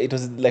like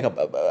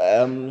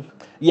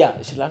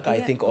yeah, Sri Lanka, I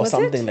yeah. think, or Was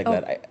something it? like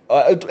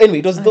Oh, that. Anyway,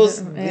 it was I those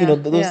don't, yeah,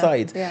 those yeah,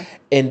 sides, yeah.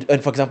 and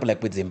for example,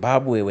 like with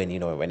Zimbabwe, when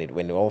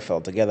it all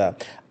fell together,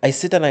 I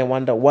sit and I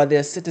wonder, were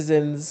their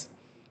citizens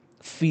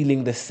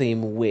feeling the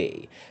same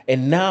way?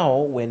 And now,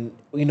 when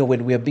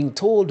we are being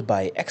told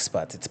by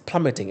experts, it's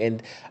plummeting,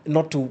 and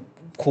not to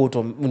quote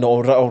or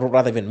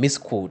rather even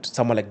misquote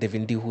someone like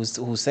Devindi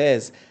who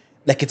says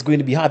like it's going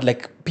to be hard,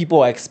 like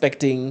people are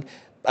expecting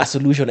a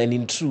solution, and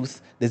in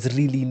truth there's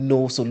really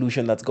no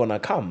solution that's gonna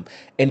come,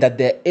 and that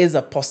there is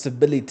a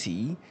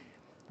possibility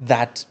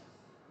that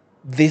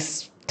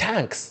this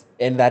tanks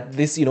and that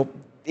this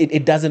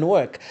it doesn't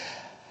work.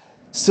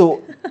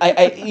 So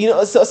I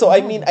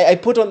mean, Oh, I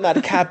put on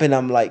that cap and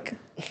I'm like,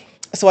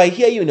 so I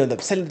hear the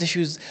silent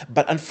issues,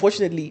 but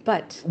unfortunately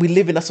but we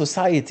live in a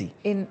society,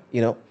 in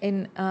you know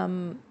in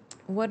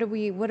what are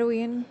we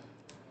in?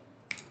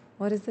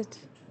 What is it?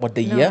 what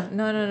the No, year.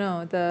 no, no,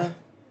 no.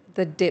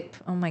 The dip.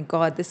 Oh my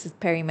God, this is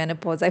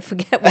perimenopause. I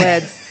forget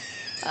words.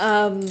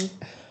 Um,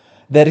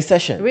 The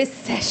recession.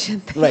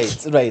 recession. Thank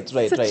Right, you. right,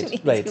 right, Such an right,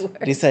 easy right. word.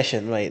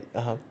 Recession, right.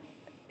 Uh-huh.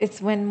 It's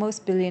when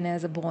most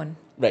billionaires are born,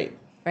 Right.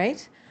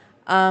 right?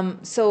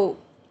 So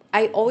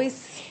I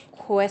always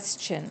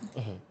question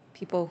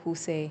people who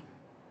say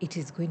it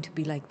is going to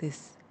be like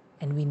this,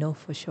 and we know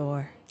for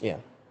sure. Yeah.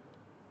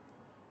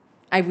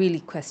 I really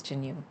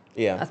question you.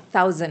 Yeah.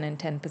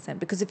 1,010%.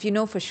 Because if you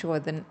know for sure,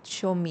 then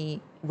show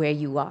me where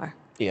you are.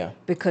 Yeah.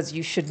 Because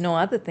you should know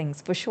other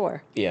things for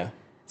sure. Yeah.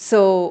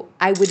 So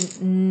I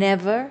would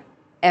never,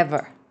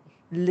 ever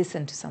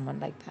listen to someone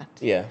like that.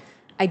 Yeah.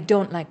 I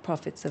don't like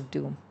prophets of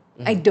doom.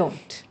 I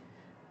don't.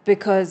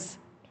 Because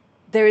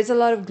there is a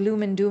lot of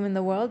gloom and doom in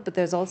the world, but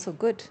there's also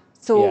good. Yeah.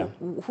 So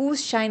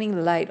who's shining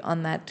the light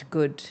on that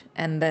good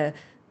and the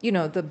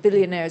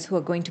billionaires who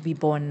are going to be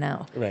born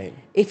now? Right.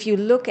 If you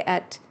look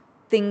at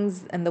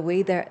things and the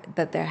way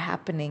that they're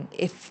happening,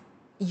 if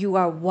you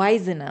are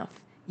wise enough,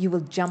 you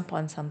will jump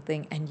on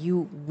something and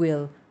you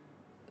will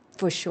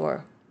for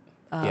sure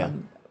Yeah.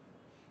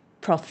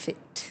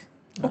 profit,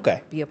 not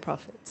Okay. be a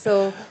prophet.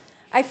 So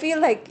I feel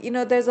like,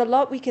 there's a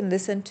lot we can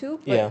listen to,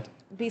 but Yeah.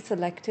 be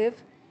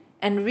selective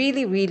and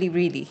really, really,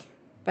 really,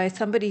 by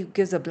somebody who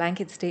gives a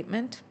blanket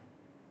statement,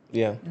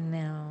 Yeah.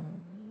 no.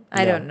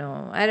 I No. don't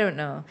know. I don't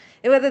know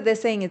whether they're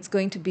saying it's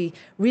going to be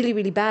really,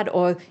 really bad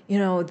or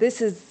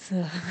this is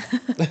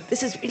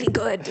this is really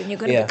good and you're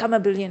going to Yeah. become a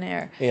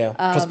billionaire. Yeah.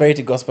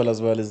 Prosperity gospel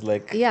as well is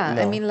like Yeah,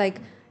 I no. mean,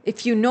 like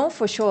if you know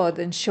for sure,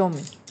 then show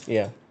me,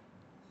 Yeah.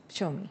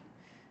 show me.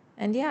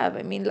 And yeah,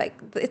 I mean, like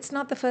it's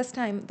not the first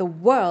time the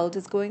world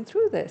is going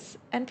through this,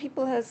 and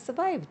people have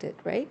survived it,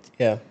 right?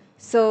 Yeah.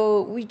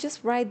 So we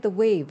just ride the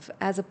wave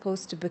as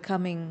opposed to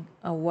becoming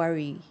a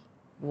worry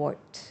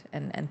wart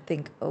and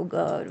think, oh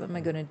God, what am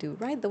I going to do?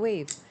 Ride the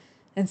wave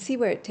and see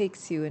where it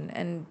takes you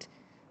and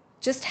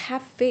just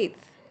have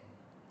faith.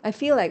 I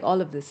feel like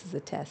all of this is a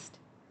test.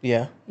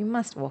 Yeah. You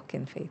must walk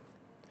in faith.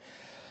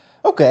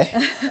 Okay.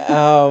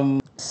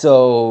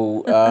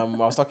 So I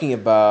was talking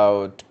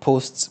about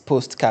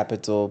post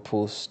capital,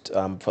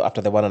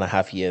 after the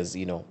 1.5 years,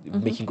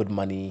 making good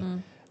money.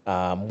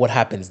 What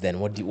happens then?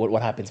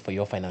 What happens for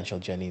your financial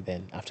journey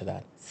then after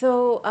that?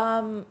 So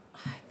I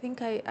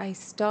think I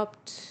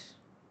stopped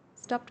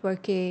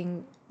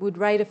working, would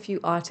write a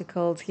few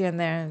articles here and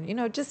there,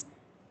 and, just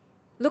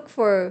look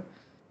for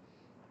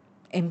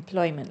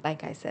employment,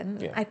 like I said.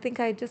 And Yeah. I think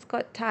I just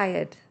got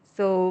tired.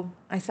 So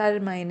I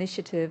started my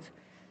initiative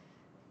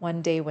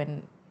one day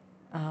when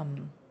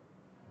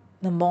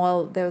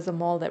there was a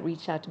mall that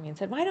reached out to me and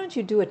said, why don't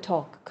you do a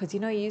talk? Because,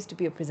 you used to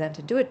be a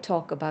presenter, do a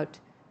talk about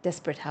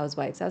desperate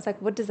housewives. I was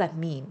like, what does that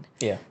mean?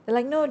 Yeah. They're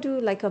like, no, do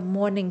like a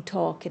morning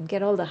talk and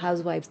get all the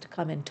housewives to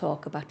come and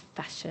talk about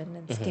fashion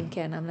and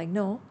skincare. And I'm like,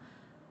 no,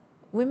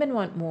 women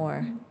want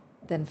more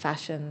than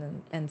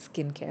fashion and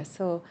skincare.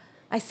 So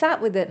I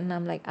sat with it and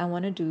I'm like, I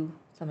want to do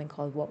something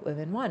called What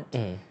Women Want.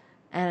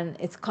 And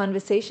it's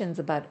conversations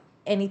about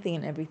anything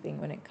and everything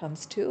when it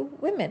comes to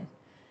women.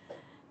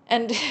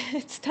 And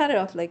it started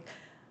off like,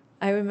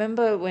 I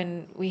remember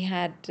when we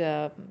had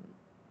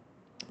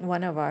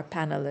one of our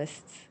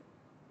panelists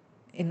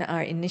in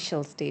our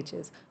initial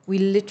stages, we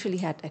literally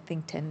had, I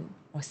think, 10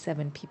 or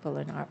 7 people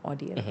in our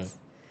audience.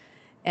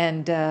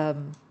 And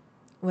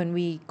when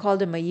we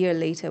called him a year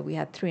later, we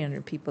had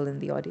 300 people in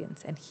the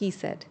audience. And he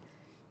said,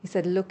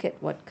 look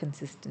at what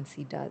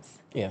consistency does.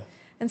 Yeah.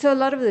 And so a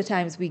lot of the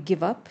times we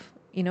give up,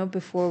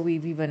 before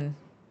we've even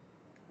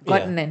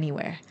gotten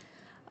anywhere.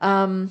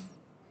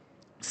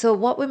 So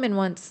What Women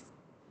Want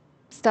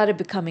started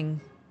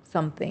becoming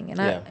something.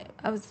 And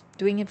I was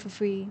doing it for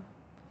free,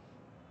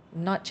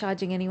 not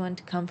charging anyone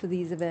to come for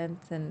these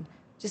events and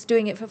just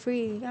doing it for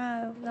free.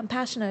 Yeah, I'm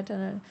passionate.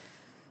 And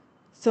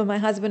so my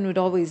husband would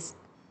always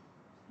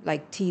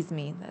like tease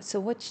me. So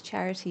which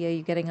charity are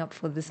you getting up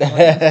for this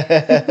morning?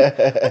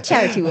 What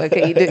charity work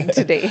are you doing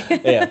today?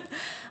 Yeah.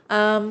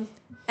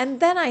 And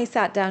then I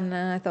sat down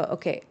and I thought,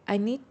 okay, I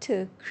need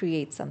to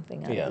create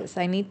something out Yeah. of this.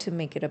 I need to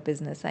make it a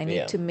business. I need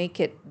Yeah. to make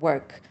it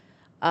work,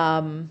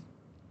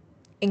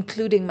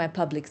 including my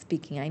public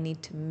speaking. I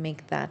need to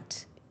make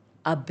that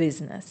a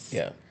business.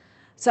 Yeah.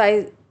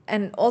 So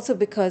and also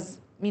because,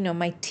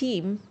 my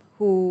team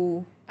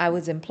who I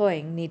was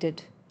employing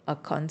needed a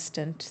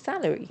constant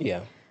salary.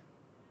 Yeah.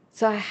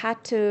 So I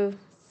had to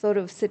sort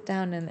of sit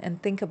down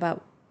and think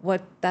about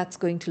what that's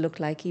going to look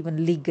like,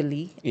 even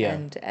legally, Yeah.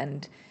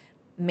 and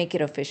make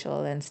it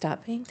official and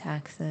start paying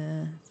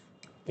taxes.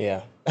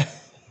 Yeah.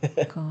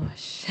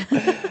 Gosh.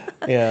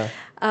 Yeah.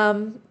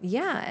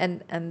 Yeah,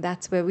 and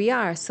that's where we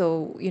are.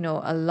 So,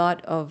 a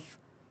lot of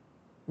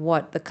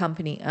what the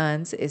company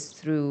earns is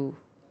through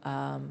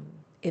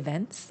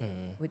events,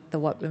 with the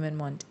What Women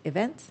Want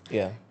events.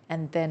 Yeah.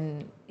 And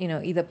then,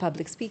 either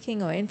public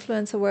speaking or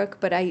influencer work.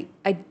 But I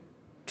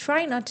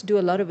try not to do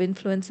a lot of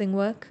influencing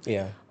work.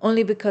 Yeah.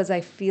 Only because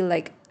I feel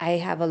like I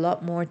have a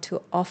lot more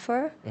to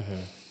offer.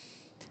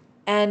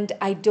 And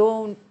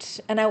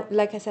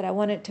like I said, I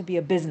want it to be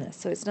a business.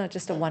 So it's not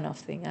just a one-off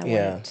thing. I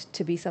want it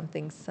to be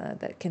something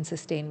that can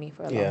sustain me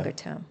for a longer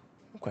term.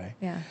 Okay.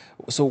 Yeah.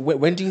 So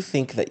when do you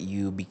think that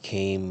you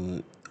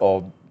became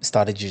or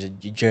started your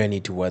journey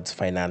towards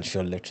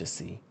financial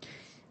literacy?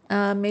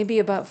 Maybe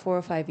about 4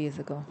 or 5 years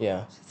ago.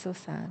 Yeah. It's so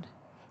sad.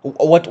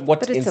 What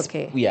But it's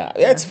okay. Yeah,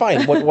 it's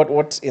fine.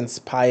 What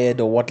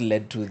inspired or what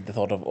led to the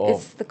thought of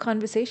It's the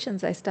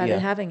conversations I started Yeah.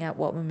 having at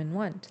What Women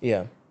Want.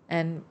 yeah.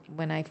 And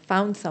when I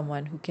found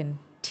someone who can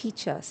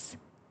teach us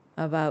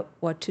about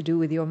what to do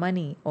with your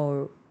money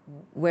or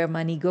where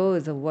money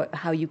goes or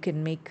how you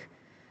can make,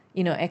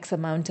 X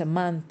amount a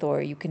month,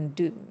 or you can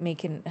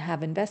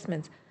have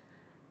investments,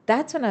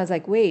 that's when I was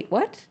like, wait,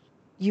 what?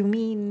 You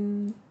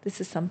mean this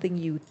is something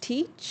you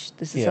teach?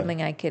 This is Yeah. something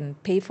I can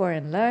pay for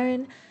and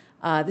learn?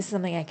 This is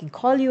something I can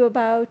call you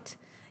about?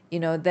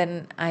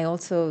 Then I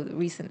also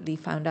recently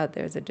found out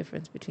there's a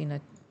difference between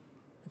an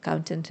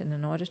accountant and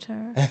an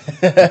auditor.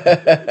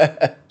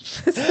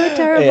 It's so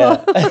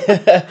terrible.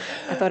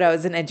 I thought I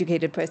was an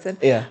educated person.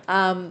 Yeah.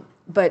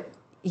 But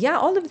yeah,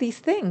 all of these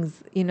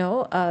things,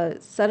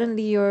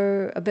 suddenly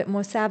you're a bit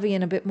more savvy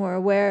and a bit more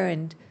aware,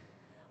 and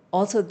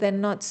also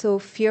then not so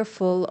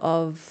fearful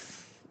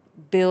of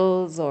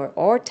bills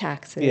or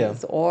taxes Yeah.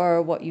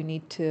 or what you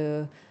need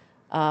to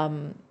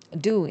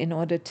do in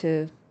order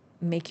to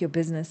make your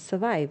business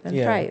survive and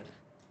Yeah. thrive.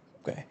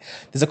 Okay.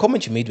 There's a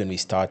comment you made when we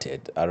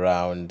started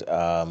around, it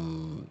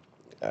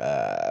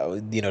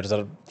was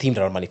sort of themed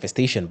around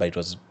manifestation, but it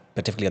was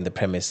particularly on the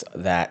premise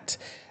that,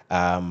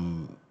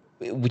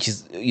 which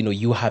is,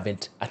 you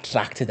haven't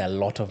attracted a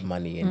lot of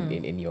money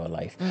in your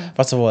life.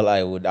 First of all,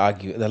 I would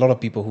argue that a lot of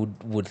people who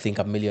would think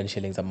a million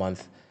shillings a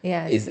month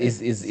Yeah, is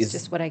it's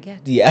just what I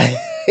get. yeah,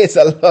 it's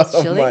a lot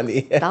of Shillings,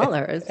 money.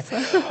 dollars.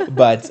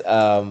 But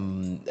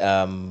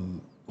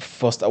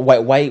first,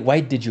 why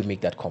did you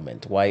make that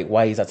comment?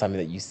 Why is that something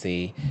that you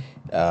say,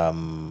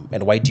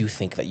 and why do you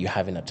think that you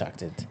haven't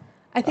attracted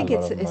I think a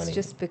lot it's of it's money?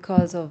 just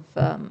because of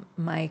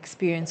my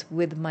experience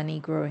with money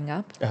growing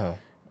up.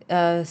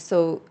 Uh-huh.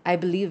 So I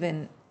believe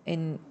in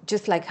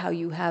just like how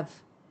you have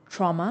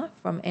trauma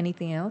from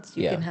anything else,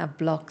 you Yeah. can have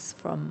blocks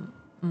from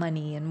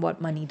money and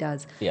what money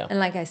does. Yeah. And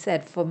like I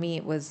said, for me,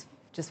 it was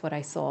just what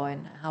I saw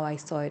and how I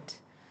saw it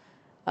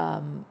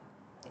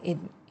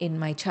in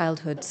my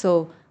childhood.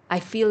 So I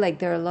feel like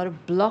there are a lot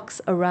of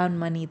blocks around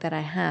money that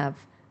I have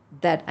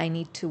that I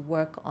need to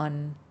work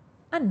on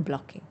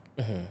unblocking,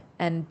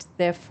 and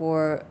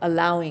therefore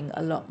allowing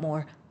a lot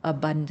more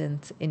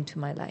abundance into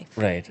my life.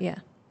 Right. Yeah.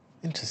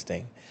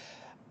 Interesting.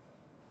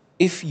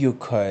 If you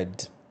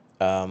could,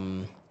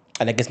 and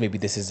I guess maybe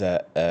this is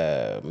a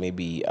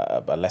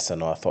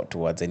lesson or a thought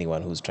towards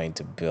anyone who's trying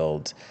to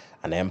build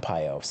an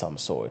empire of some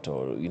sort,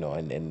 or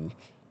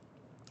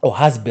or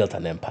has built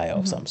an empire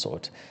of some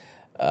sort.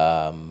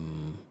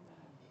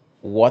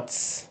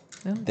 What's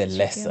Oh, the it's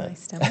tricky on my lesson?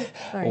 stomach.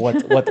 Sorry.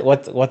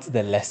 What's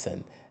the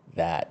lesson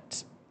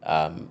that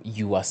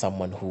you, as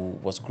someone who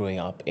was growing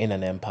up in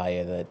an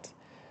empire that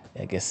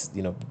I guess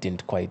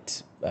didn't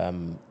quite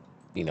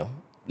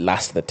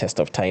last the test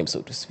of time,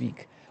 so to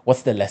speak?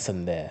 What's the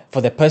lesson there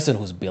for the person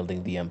who's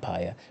building the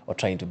empire or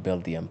trying to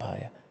build the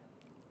empire?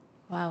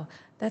 Wow,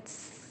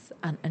 that's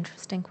an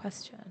interesting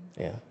question.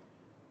 Yeah.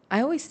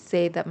 I always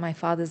say that my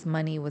father's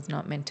money was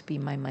not meant to be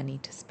my money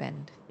to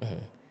spend.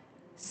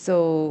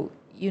 So,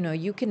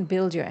 you can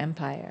build your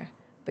empire,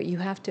 but you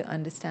have to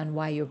understand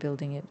why you're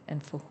building it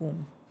and for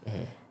whom.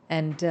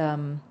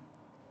 And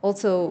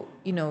also,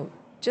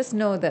 just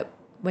know that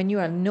when you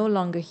are no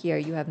longer here,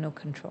 you have no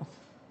control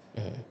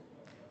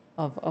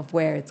of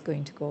where it's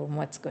going to go and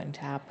what's going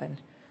to happen.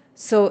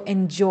 So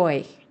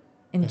enjoy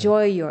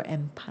your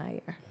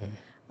empire.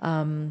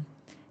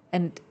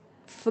 And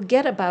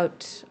forget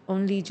about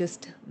only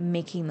just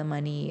making the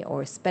money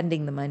or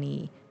spending the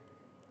money.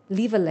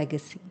 Leave a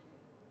legacy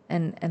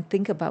and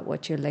think about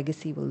what your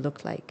legacy will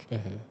look like,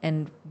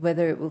 and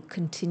whether it will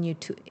continue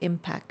to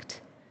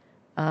impact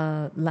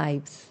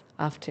lives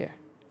after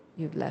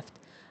you've left.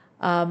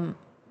 I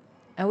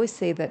always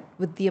say that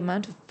with the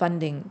amount of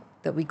funding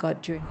that we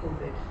got during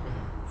COVID,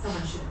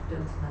 someone should have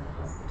built another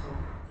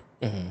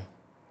hospital.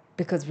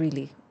 Because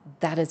really,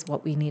 that is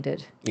what we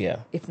needed.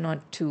 Yeah. If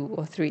not 2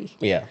 or 3.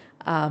 Yeah.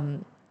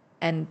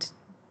 And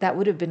that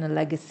would have been a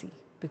legacy,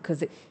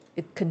 because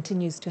it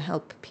continues to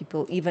help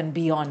people even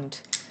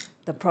beyond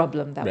the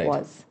problem that Right.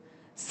 was.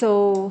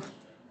 So,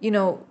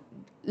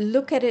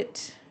 look at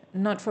it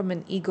not from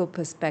an ego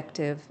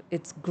perspective.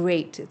 It's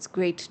great. It's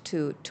great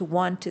to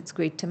want. It's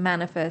great to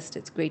manifest.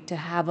 It's great to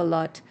have a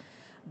lot.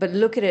 But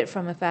look at it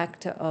from a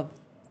factor of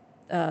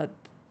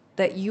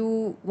that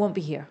you won't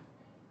be here.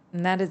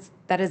 And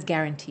that is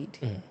guaranteed.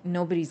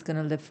 Nobody's going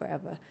to live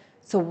forever.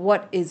 So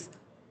what is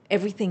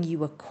everything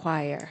you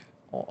acquire,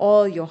 or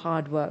all your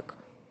hard work,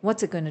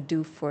 what's it going to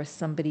do for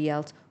somebody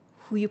else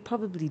who you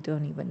probably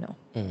don't even know?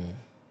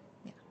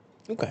 Yeah.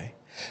 Okay.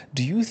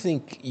 Do you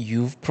think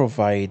you've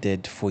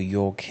provided for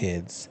your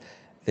kids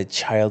the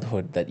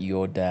childhood that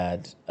your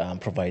dad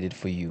provided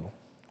for you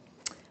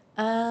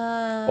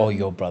or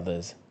your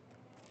brothers?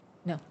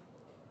 No,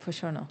 for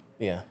sure no.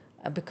 Yeah.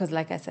 Because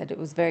like I said, it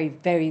was very,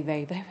 very,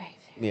 very, very, very,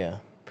 very Yeah.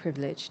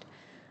 privileged.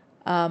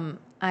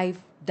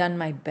 I've done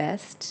my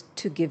best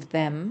to give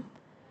them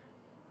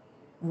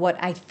what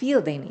I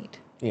feel they need,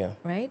 Yeah.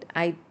 right?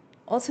 I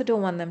also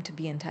don't want them to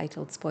be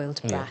entitled,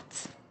 spoiled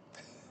brats.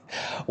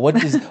 What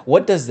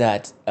does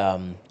that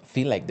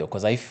feel like though?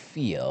 Because I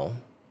feel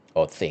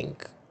or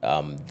think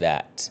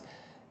that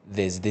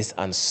there's this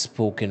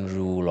unspoken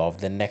rule of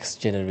the next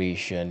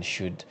generation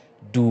should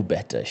do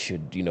better,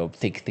 should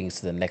take things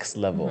to the next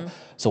level.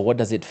 So what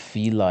does it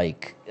feel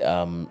like,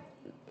 and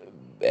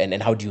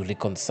how do you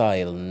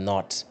reconcile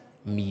not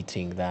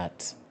meeting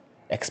that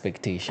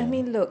expectation? I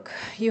mean, look,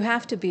 you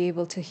have to be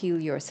able to heal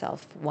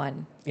yourself,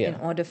 one, in Yeah.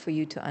 order for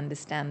you to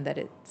understand that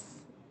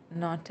it's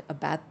not a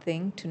bad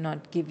thing to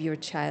not give your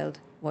child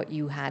what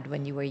you had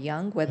when you were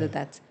young, whether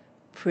that's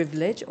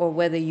privilege or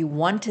whether you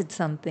wanted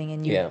something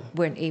and you Yeah.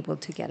 weren't able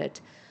to get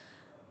it.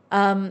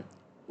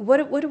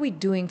 What are we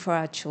doing for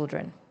our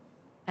children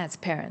as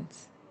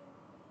parents?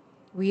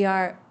 We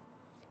are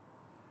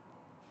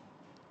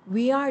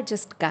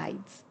just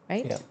guides,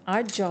 right? Yeah.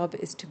 Our job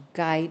is to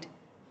guide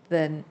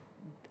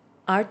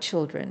our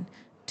children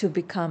to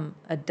become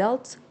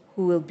adults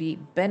who will be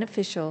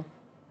beneficial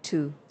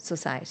to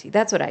society.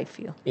 That's what I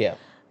feel. Yeah.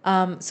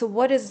 So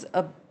what is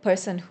a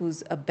person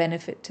who's a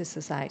benefit to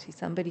society?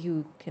 Somebody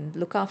who can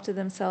look after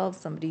themselves,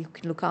 somebody who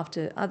can look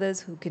after others,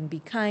 who can be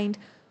kind,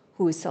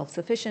 who is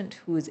self-sufficient,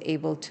 who is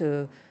able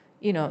to,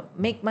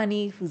 make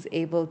money, who's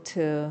able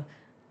to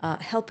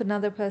help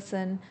another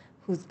person,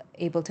 who's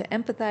able to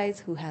empathize,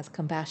 who has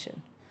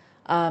compassion.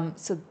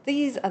 So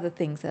these are the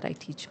things that I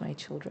teach my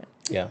children.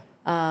 Yeah.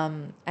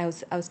 I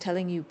was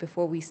telling you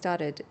before we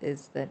started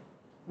is that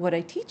what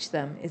I teach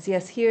them is,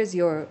 yes, here's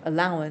your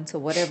allowance or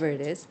whatever it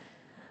is,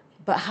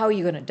 but how are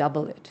you going to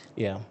double it?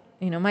 Yeah.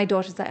 My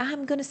daughter's like,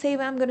 I'm going to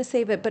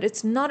save it. But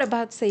it's not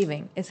about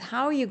saving. It's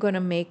how are you going to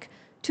make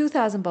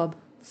 2,000 bob,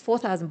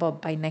 4,000 bob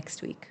by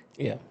next week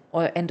Yeah.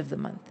 or end of the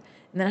month.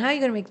 And then how are you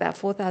going to make that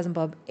 4,000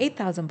 bob,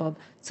 8,000 bob,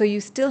 so you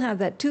still have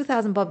that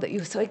 2,000 bob that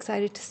you're so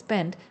excited to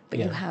spend, but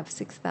you Yeah. have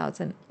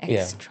 6,000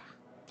 Yeah. extra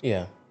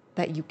Yeah.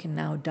 that you can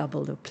now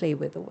double or play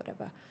with or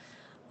whatever.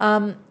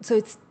 So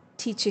it's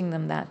teaching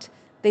them that.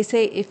 They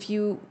say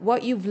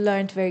what you've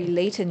learned very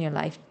late in your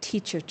life,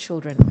 teach your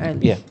children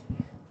early. Yeah.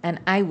 And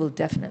I will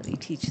definitely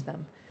teach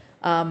them.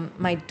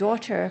 My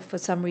daughter, for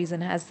some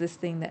reason, has this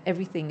thing that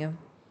everything,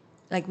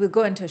 like we'll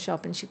go into a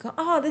shop and she goes,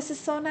 oh, this is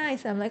so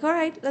nice. I'm like, all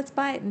right, let's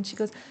buy it. And she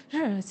goes,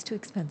 no, it's too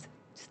expensive.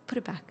 Just put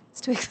it back.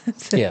 It's too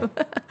expensive. Yeah.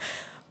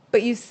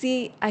 But you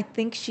see, I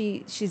think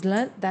she's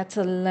learned, that's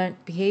a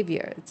learned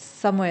behavior. It's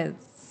somewhere,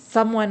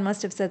 someone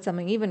must have said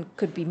something, even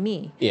could be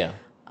me, Yeah.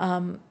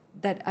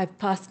 that I've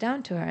passed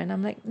down to her. And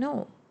I'm like,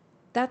 no,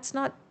 that's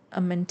not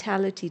a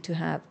mentality to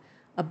have.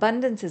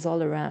 Abundance is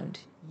all around.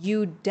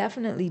 You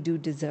definitely do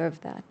deserve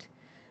that.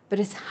 But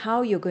it's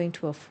how you're going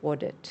to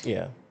afford it.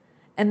 Yeah.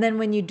 And then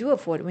when you do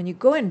afford it, when you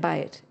go and buy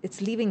it, it's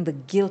leaving the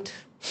guilt.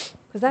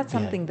 Because that's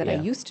something that I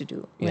yeah. used to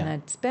do. When Yeah.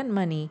 I'd spend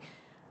money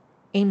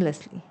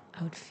aimlessly,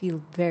 I would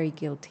feel very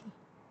guilty.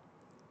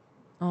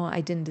 Oh,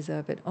 I didn't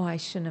deserve it. Oh, I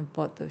shouldn't have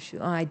bought those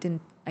shoes. Oh,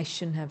 I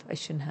shouldn't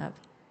have.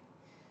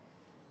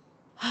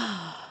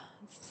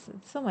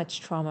 It's so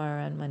much trauma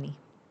around money.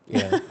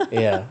 Yeah.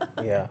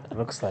 Yeah.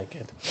 Looks like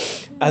it.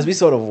 As we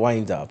sort of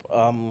wind up,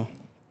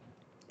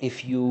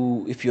 if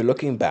you're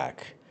looking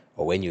back,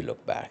 or when you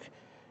look back,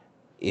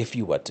 if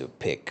you were to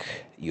pick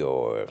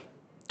your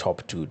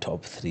top 2,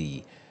 top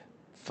 3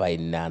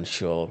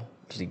 financial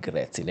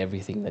regrets in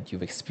everything that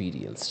you've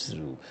experienced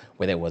through,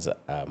 whether it was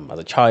as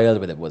a child,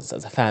 whether it was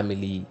as a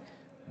family,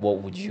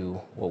 what would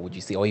you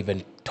say, or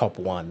even top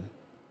 1?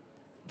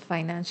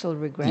 Financial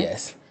regrets.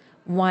 Yes.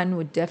 One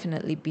would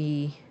definitely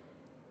be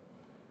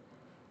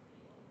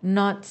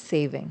not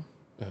saving.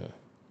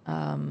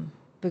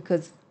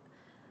 Because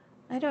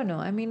I don't know.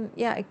 I mean,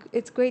 yeah,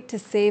 it's great to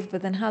save,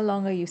 but then how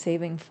long are you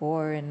saving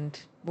for, and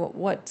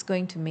what's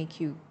going to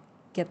make you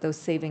get those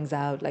savings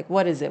out? Like,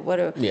 what is it?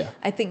 Yeah.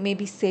 I think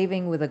maybe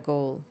saving with a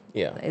goal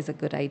Yeah. is a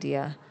good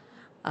idea.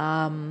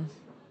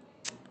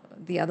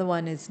 The other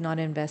one is not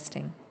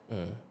investing,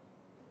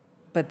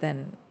 but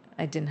then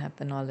I didn't have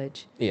the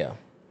knowledge. Yeah.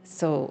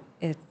 So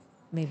it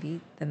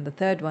maybe then the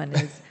third one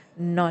is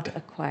not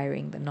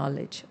acquiring the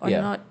knowledge or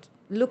Yeah. not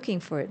looking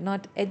for it,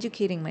 not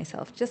educating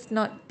myself, just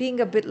not being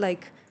a bit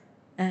like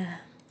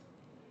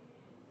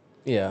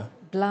Yeah.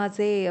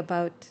 blasé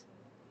about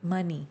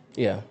money.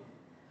 Yeah.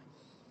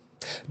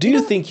 Do You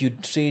you know, think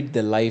you'd trade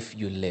the life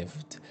you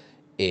lived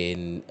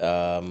in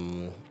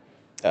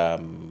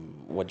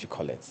what do you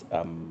call it?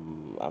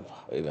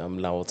 I'm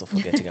now also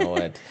forgetting a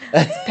word.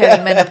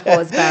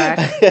 perimenopause,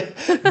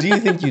 Barack. Do you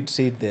think you'd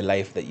trade the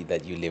life that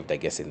you lived, I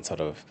guess, in sort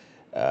of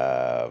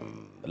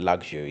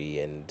luxury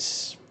and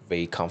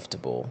very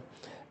comfortable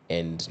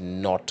and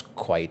not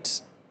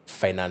quite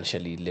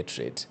financially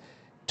literate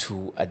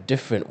to a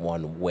different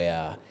one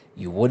where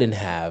you wouldn't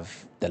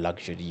have the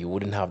luxury, you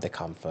wouldn't have the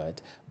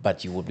comfort,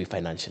 but you would be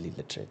financially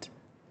literate?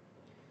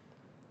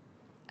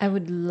 I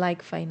would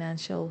like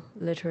financial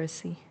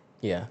literacy.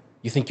 Yeah.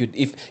 You think you'd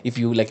if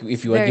you like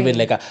if you were given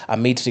Very, like a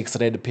matrix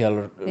red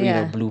pill,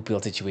 yeah, blue pill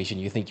situation,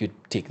 you think you'd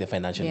take the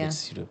financial yeah.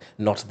 literacy route,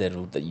 not the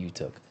route that you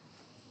took.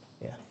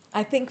 Yeah.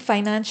 I think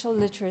financial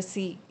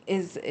literacy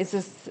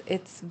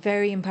it's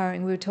very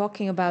empowering. We were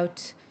talking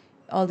about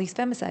all these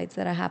femicides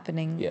that are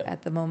happening Yeah.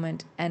 at the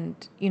moment, and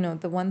you know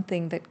the one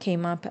thing that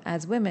came up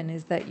as women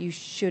is that you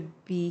should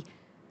be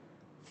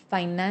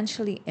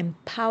financially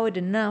empowered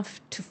enough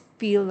to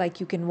feel like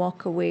you can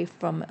walk away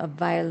from a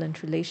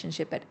violent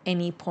relationship at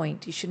any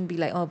point. You shouldn't be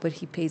like, oh, but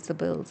he pays the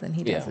bills and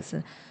he does Yeah. this.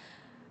 And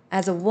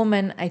as a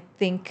woman, I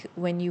think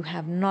when you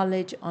have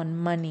knowledge on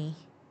money,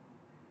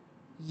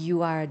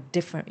 you are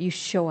different. You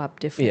show up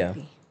Yeah.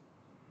 differently.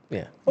 Yeah.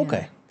 Yeah.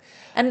 Okay.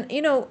 And,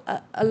 you know,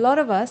 a lot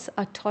of us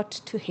are taught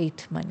to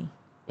hate money.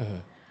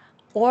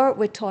 Or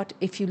we're taught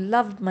if you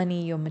love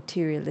money, you're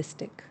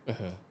materialistic.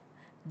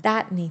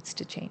 That needs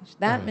to change.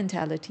 That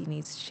mentality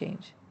needs to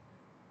change.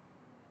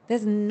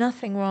 There's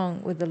nothing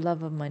wrong with the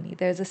love of money.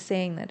 There's a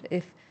saying that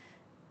if,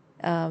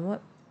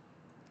 what,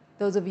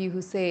 those of you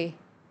who say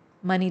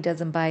money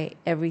doesn't buy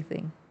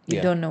everything, you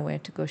Yeah. don't know where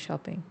to go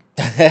shopping.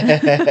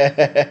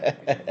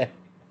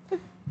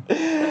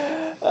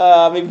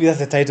 Maybe that's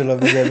the title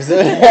of this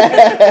episode.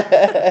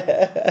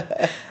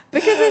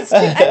 Because it's true.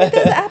 I mean,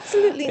 there's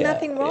absolutely Yeah,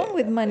 nothing wrong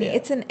with money. yeah,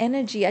 It's an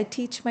energy. I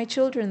teach my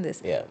children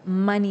this. yeah,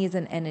 Money is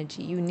an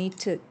energy. You need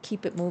to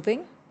keep it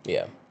moving.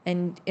 yeah,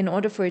 And in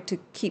order for it to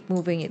keep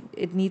moving,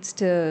 it needs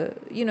to,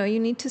 you know, you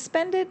need to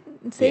spend it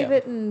and save yeah,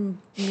 it and,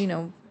 you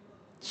know,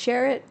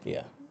 share it,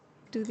 yeah.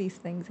 do these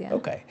things. Yeah.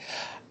 Okay.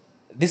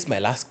 This is my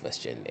last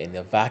question. In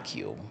a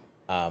vacuum,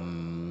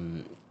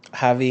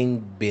 having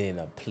been in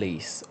a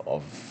place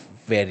of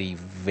very,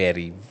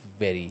 very,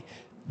 very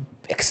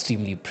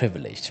extremely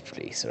privileged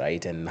place,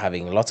 right? And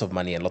having lots of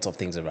money and lots of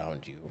things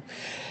around you.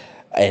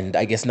 And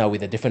I guess now with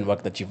the different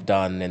work that you've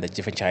done and the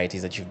different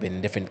charities that you've been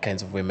in, different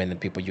kinds of women and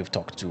people you've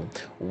talked to,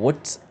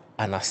 what's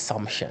an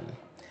assumption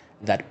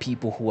that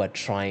people who are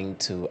trying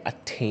to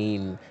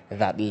attain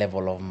that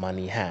level of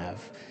money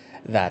have,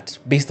 that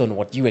based on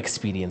what you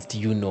experienced,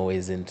 you know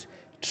isn't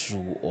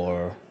true,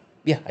 or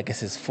yeah, I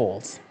guess is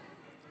false,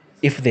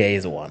 if there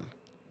is one?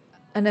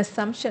 An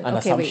assumption. An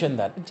Okay, wait. assumption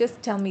that,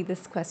 Just tell me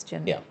this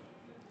question. yeah.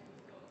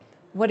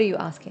 What are you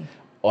asking?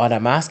 What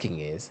I'm asking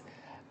is,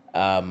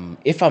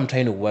 if I'm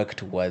trying to work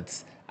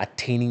towards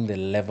attaining the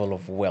level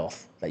of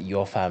wealth that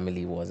your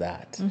family was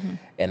at,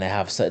 and I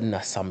have certain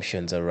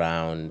assumptions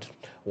around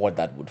what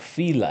that would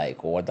feel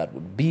like or what that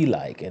would be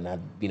like, and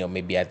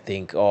maybe I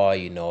think, oh,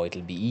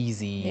 it'll be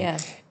easy, Yeah.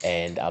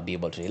 and I'll be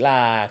able to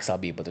relax, I'll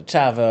be able to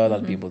travel,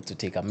 I'll be able to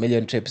take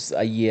 1,000,000 trips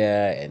a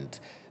year, and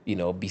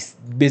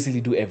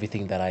basically do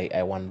everything that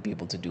I want to be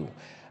able to do.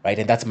 Right.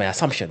 And that's my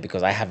assumption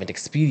because I haven't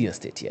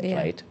experienced it yet. Yeah.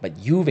 Right. But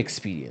you've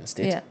experienced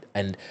it. Yeah.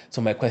 And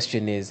so my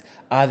question is,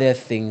 are there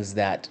things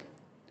that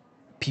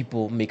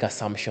people make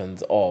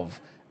assumptions of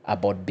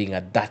about being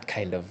at that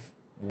kind of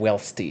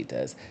wealth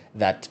status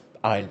that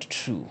aren't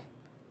true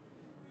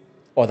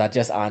or that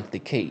just aren't the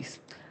case?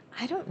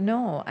 I don't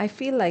know. I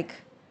feel like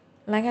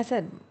I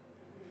said,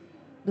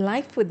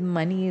 life with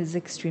money is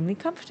extremely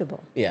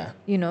comfortable. Yeah.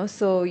 You know,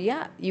 so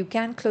yeah, you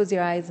can close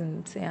your eyes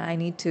and say, I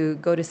need to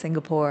go to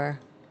Singapore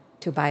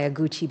to buy a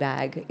Gucci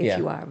bag if Yeah.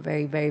 you are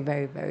very, very,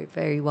 very, very,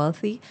 very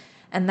wealthy.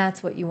 And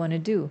that's what you want to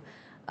do.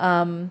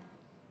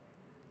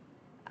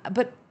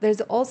 But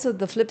there's also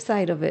the flip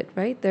side of it,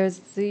 right?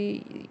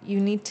 You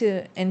need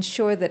to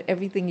ensure that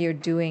everything you're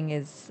doing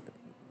is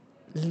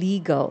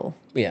legal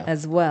Yeah.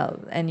 as well.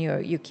 And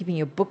you're keeping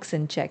your books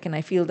in check. And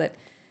I feel that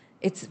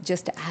it's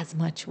just as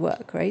much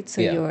work, right?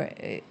 So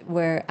Yeah.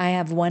 where I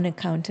have one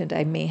accountant,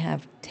 I may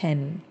have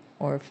 10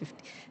 or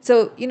 50.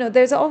 So,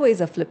 there's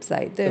always a flip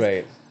side.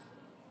 Right.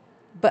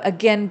 But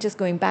again, just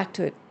going back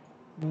to it,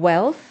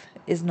 wealth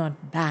is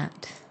not bad.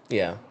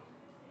 Yeah.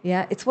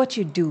 Yeah, it's what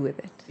you do with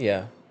it.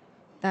 Yeah.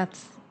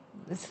 That's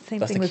it's the same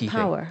That's thing the with key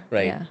power. thing,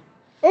 right? Yeah.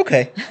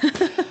 Okay.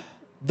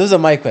 Those are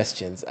my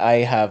questions.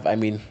 I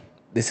mean,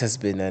 this has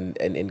been an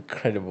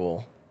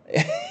incredible,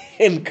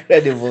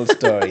 incredible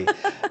story.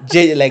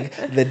 Like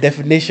the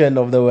definition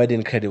of the word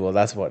incredible.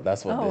 That's what Oh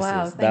this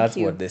wow, is. thank That's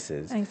what you. this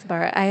is. Thanks,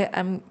 Bar.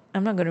 I'm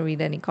not going to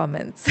read any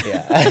comments.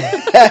 Yeah.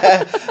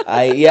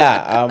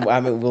 I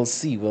mean, we'll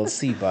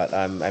see. But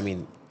I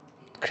mean,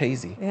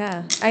 crazy,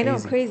 Yeah, I know,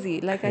 crazy,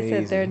 crazy. Like I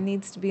said, there crazy.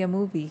 needs to be a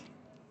movie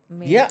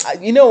made. Yeah,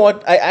 you know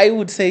what? I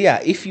would say,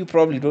 yeah, if you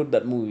probably wrote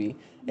that movie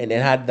and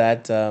it had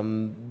that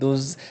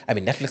those, I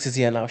mean, Netflix is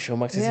here now,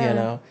 Showmax is here Yeah,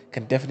 now,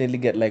 can definitely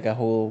get like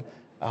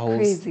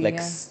crazy. like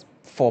Yeah,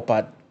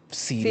 4-part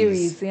series.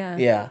 series. Yeah,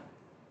 Yeah,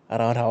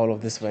 around how all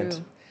of this went.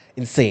 true.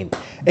 Insane.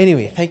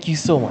 Anyway, thank you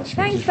so much, Vicky,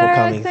 Thanks, for Barak.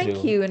 coming Thank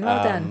through. you, and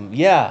well done.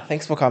 Yeah,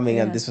 thanks for coming,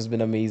 and Yeah, this has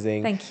been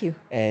amazing. thank you.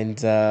 And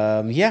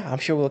yeah, I'm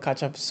sure we'll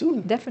catch up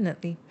soon.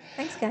 Definitely.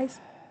 Thanks, guys.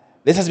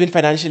 This has been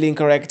Financially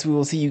Incorrect. We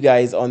will see you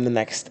guys on the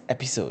next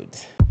episode.